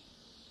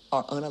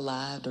are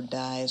unalived or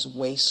die as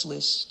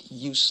wasteless,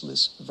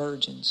 useless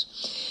virgins.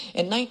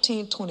 In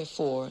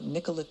 1924,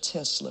 Nikola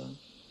Tesla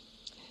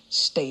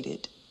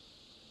stated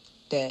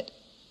that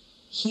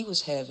he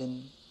was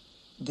having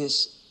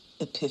this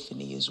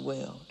epiphany as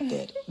well,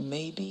 that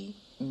maybe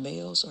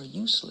males are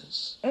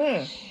useless.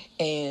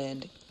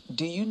 And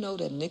do you know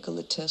that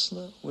Nikola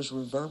Tesla was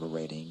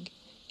reverberating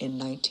in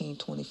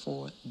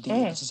 1924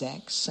 the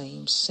exact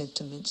same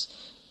sentiments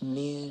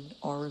men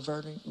are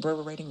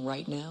reverberating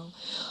right now?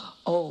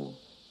 Oh,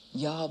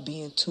 y'all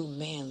being too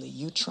manly.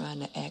 You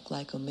trying to act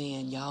like a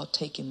man. Y'all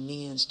taking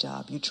men's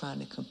job. You trying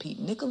to compete.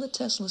 Nikola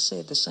Tesla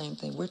said the same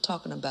thing.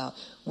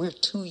 We're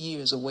 2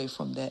 years away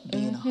from that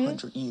being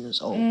 100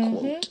 years old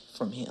quote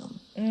from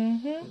him.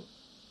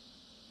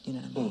 You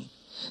know what I mean?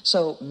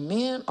 So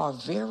men are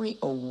very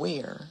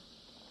aware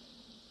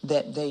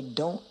that they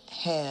don't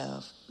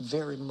have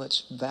very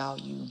much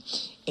value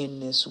in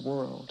this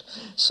world.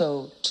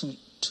 So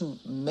to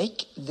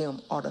make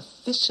them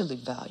artificially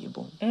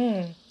valuable,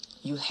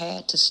 you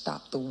had to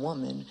stop the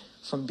woman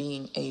from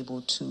being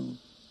able to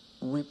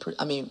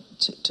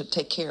to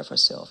take care of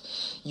herself.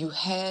 You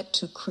had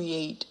to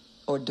create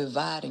or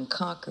divide and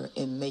conquer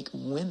and make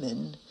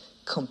women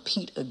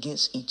compete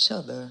against each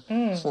other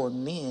for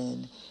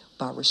men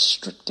by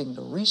restricting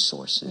the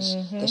resources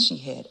that she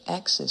had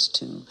access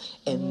to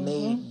and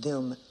made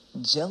them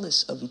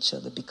jealous of each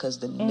other, because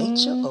the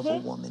nature of a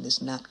woman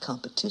is not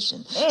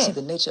competition. See,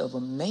 the nature of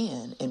a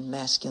man in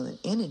masculine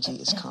energy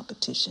is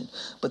competition,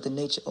 but the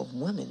nature of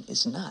women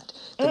is not.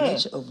 The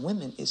nature of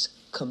women is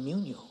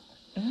communal.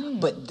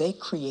 But they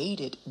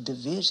created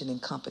division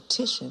and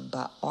competition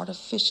by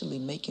artificially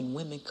making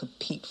women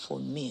compete for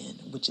men,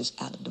 which is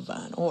out of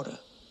divine order.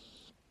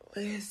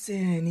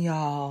 Listen,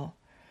 y'all.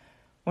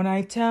 When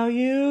I tell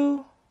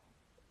you,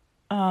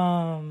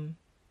 go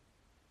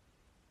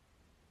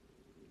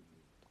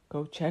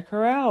check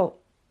her out.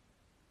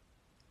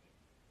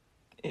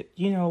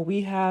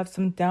 We have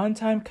some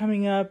downtime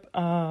coming up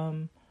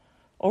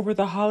over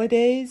the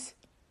holidays.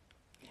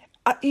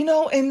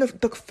 And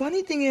the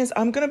funny thing is,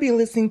 I'm going to be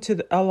listening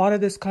to a lot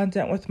of this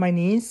content with my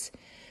niece.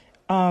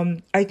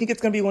 I think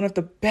it's going to be one of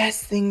the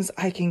best things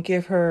I can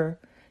give her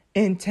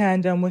in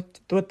tandem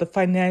with the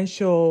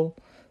financial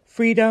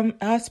freedom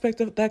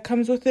aspect of that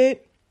comes with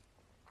it.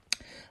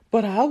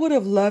 But I would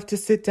have loved to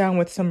sit down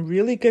with some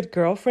really good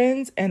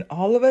girlfriends and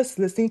all of us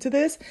listening to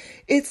this.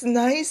 It's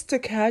nice to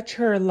catch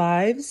her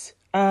lives.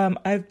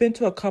 I've been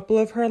to a couple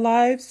of her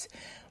lives,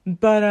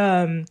 but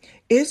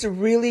it's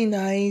really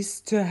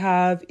nice to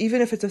have,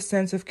 even if it's a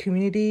sense of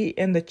community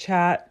in the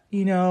chat,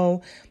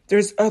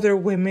 there's other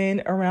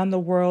women around the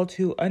world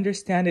who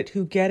understand it,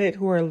 who get it,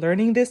 who are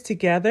learning this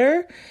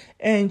together.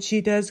 And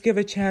she does give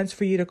a chance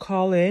for you to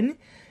call in.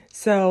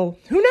 So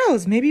who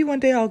knows? Maybe one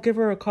day I'll give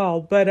her a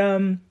call. But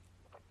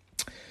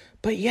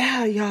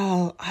yeah,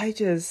 y'all,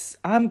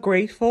 I'm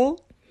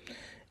grateful,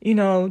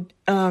 and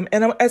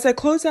as I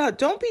close out,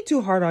 don't be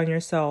too hard on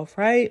yourself,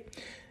 right?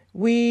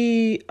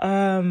 We,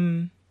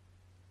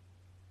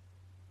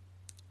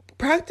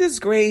 practice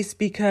grace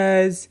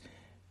because,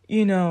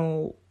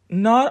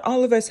 not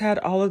all of us had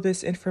all of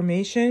this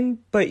information,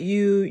 but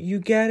you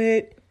get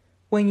it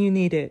when you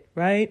need it,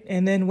 right?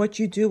 And then what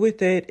you do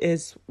with it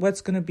is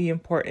what's going to be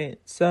important.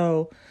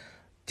 So,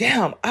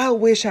 damn, I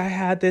wish I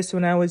had this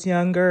when I was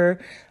younger.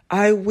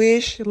 I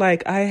wish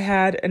I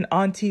had an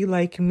auntie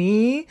like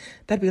me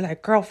that'd be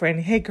like,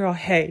 girlfriend, hey girl,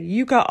 hey,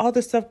 you got all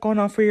this stuff going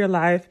on for your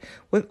life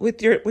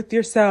with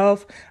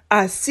yourself.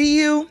 I see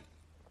you.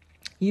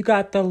 You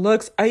got the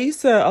looks. A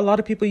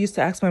lot of people used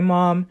to ask my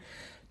mom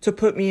to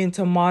put me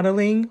into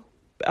modeling.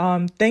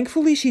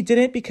 Thankfully she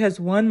didn't because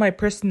one, my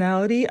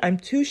personality, I'm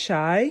too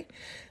shy.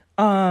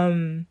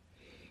 And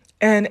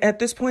at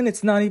this point,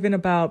 it's not even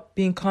about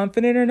being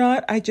confident or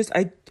not.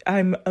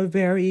 I'm a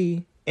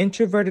very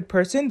introverted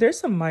person. There's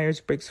some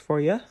Myers-Briggs for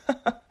you,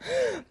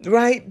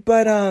 right?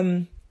 But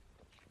I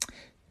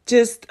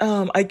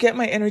get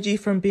my energy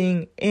from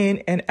being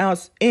in and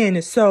out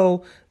in.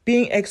 So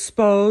being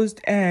exposed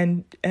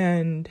and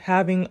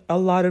having a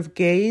lot of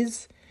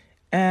gaze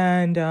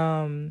and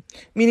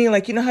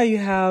meaning how you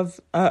have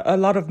a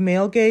lot of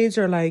male gaze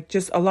or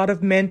just a lot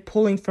of men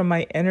pulling from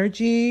my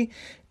energy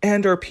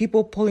and or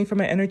people pulling from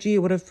my energy,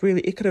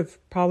 it could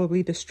have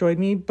probably destroyed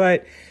me,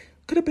 but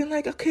could have been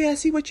like, okay, I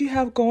see what you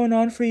have going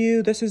on for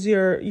you. This is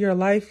your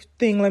life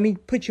thing. Let me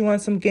put you on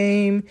some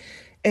game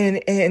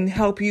and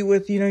help you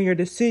with, your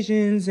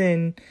decisions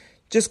and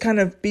just kind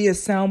of be a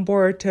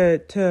soundboard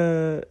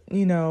to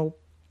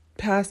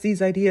pass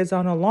these ideas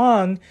on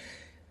along.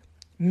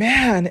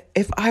 Man,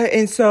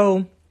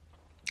 so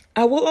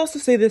I will also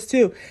say this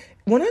too.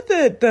 One of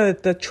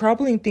the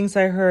troubling things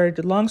I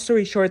heard, long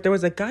story short, there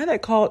was a guy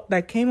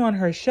that came on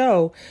her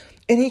show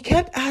and he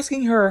kept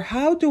asking her,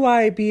 how do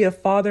I be a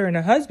father and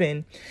a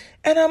husband?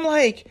 And I'm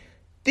like,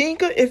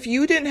 if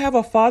you didn't have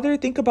a father,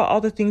 think about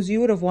all the things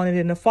you would have wanted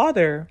in a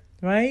father,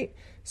 right?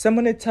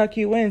 Someone to tuck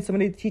you in,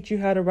 somebody to teach you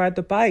how to ride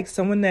the bike,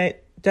 someone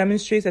that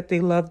demonstrates that they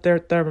love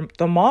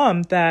the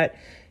mom, that,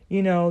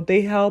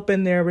 they help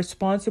and they're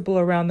responsible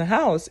around the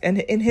house. And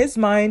in his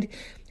mind,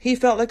 he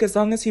felt like as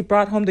long as he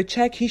brought home the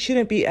check, he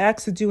shouldn't be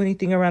asked to do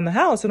anything around the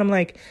house. And I'm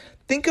like,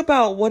 think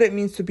about what it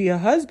means to be a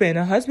husband.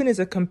 A husband is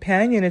a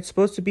companion. It's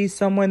supposed to be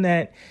someone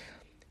that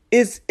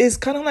is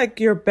kind of like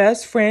your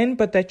best friend,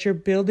 but that you're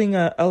building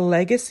a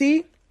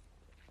legacy.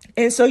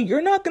 And so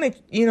you're not going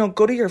to,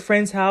 go to your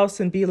friend's house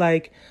and be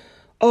like,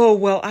 oh,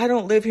 well, I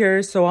don't live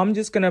here, so I'm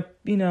just going to,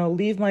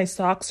 leave my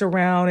socks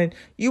around. And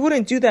you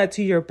wouldn't do that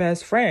to your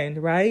best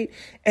friend, right?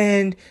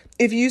 And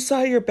if you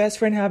saw your best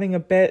friend having a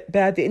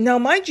bad day, now,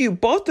 mind you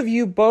both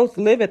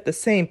live at the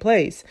same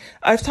place.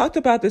 I've talked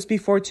about this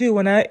before too.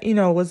 When I,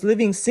 was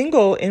living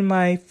single in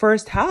my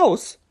first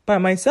house by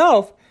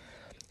myself,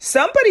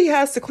 somebody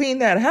has to clean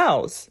that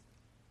house,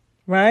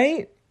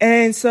 right?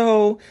 And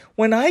so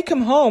when I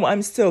come home,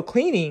 I'm still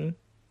cleaning.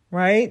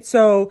 Right?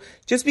 So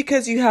just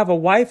because you have a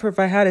wife or if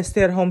I had a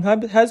stay-at-home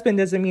husband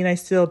doesn't mean I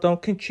still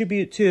don't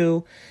contribute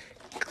to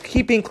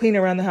keeping clean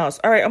around the house.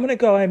 All right, I'm going to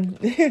go. I'm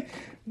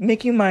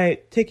taking my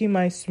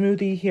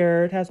smoothie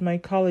here. It has my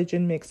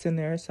collagen mix in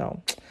there.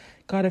 So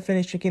got to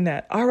finish drinking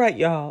that. All right,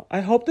 y'all.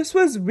 I hope this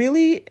was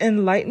really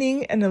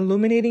enlightening and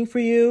illuminating for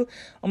you.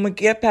 I'm going to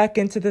get back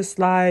into this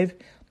live.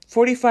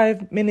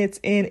 45 minutes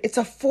in. It's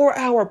a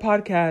 4-hour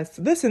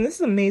podcast. Listen, this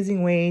is an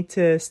amazing way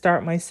to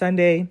start my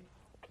Sunday.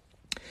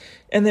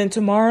 And then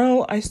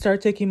tomorrow I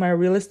start taking my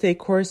real estate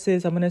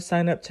courses. I'm going to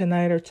sign up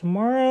tonight or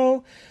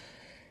tomorrow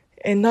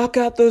and knock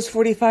out those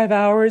 45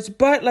 hours.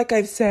 But like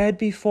I've said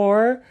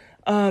before,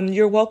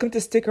 you're welcome to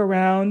stick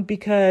around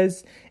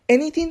because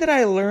anything that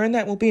I learn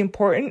that will be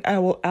important, I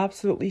will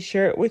absolutely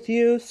share it with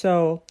you.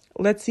 So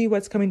let's see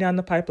what's coming down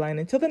the pipeline.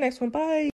 Until the next one, bye.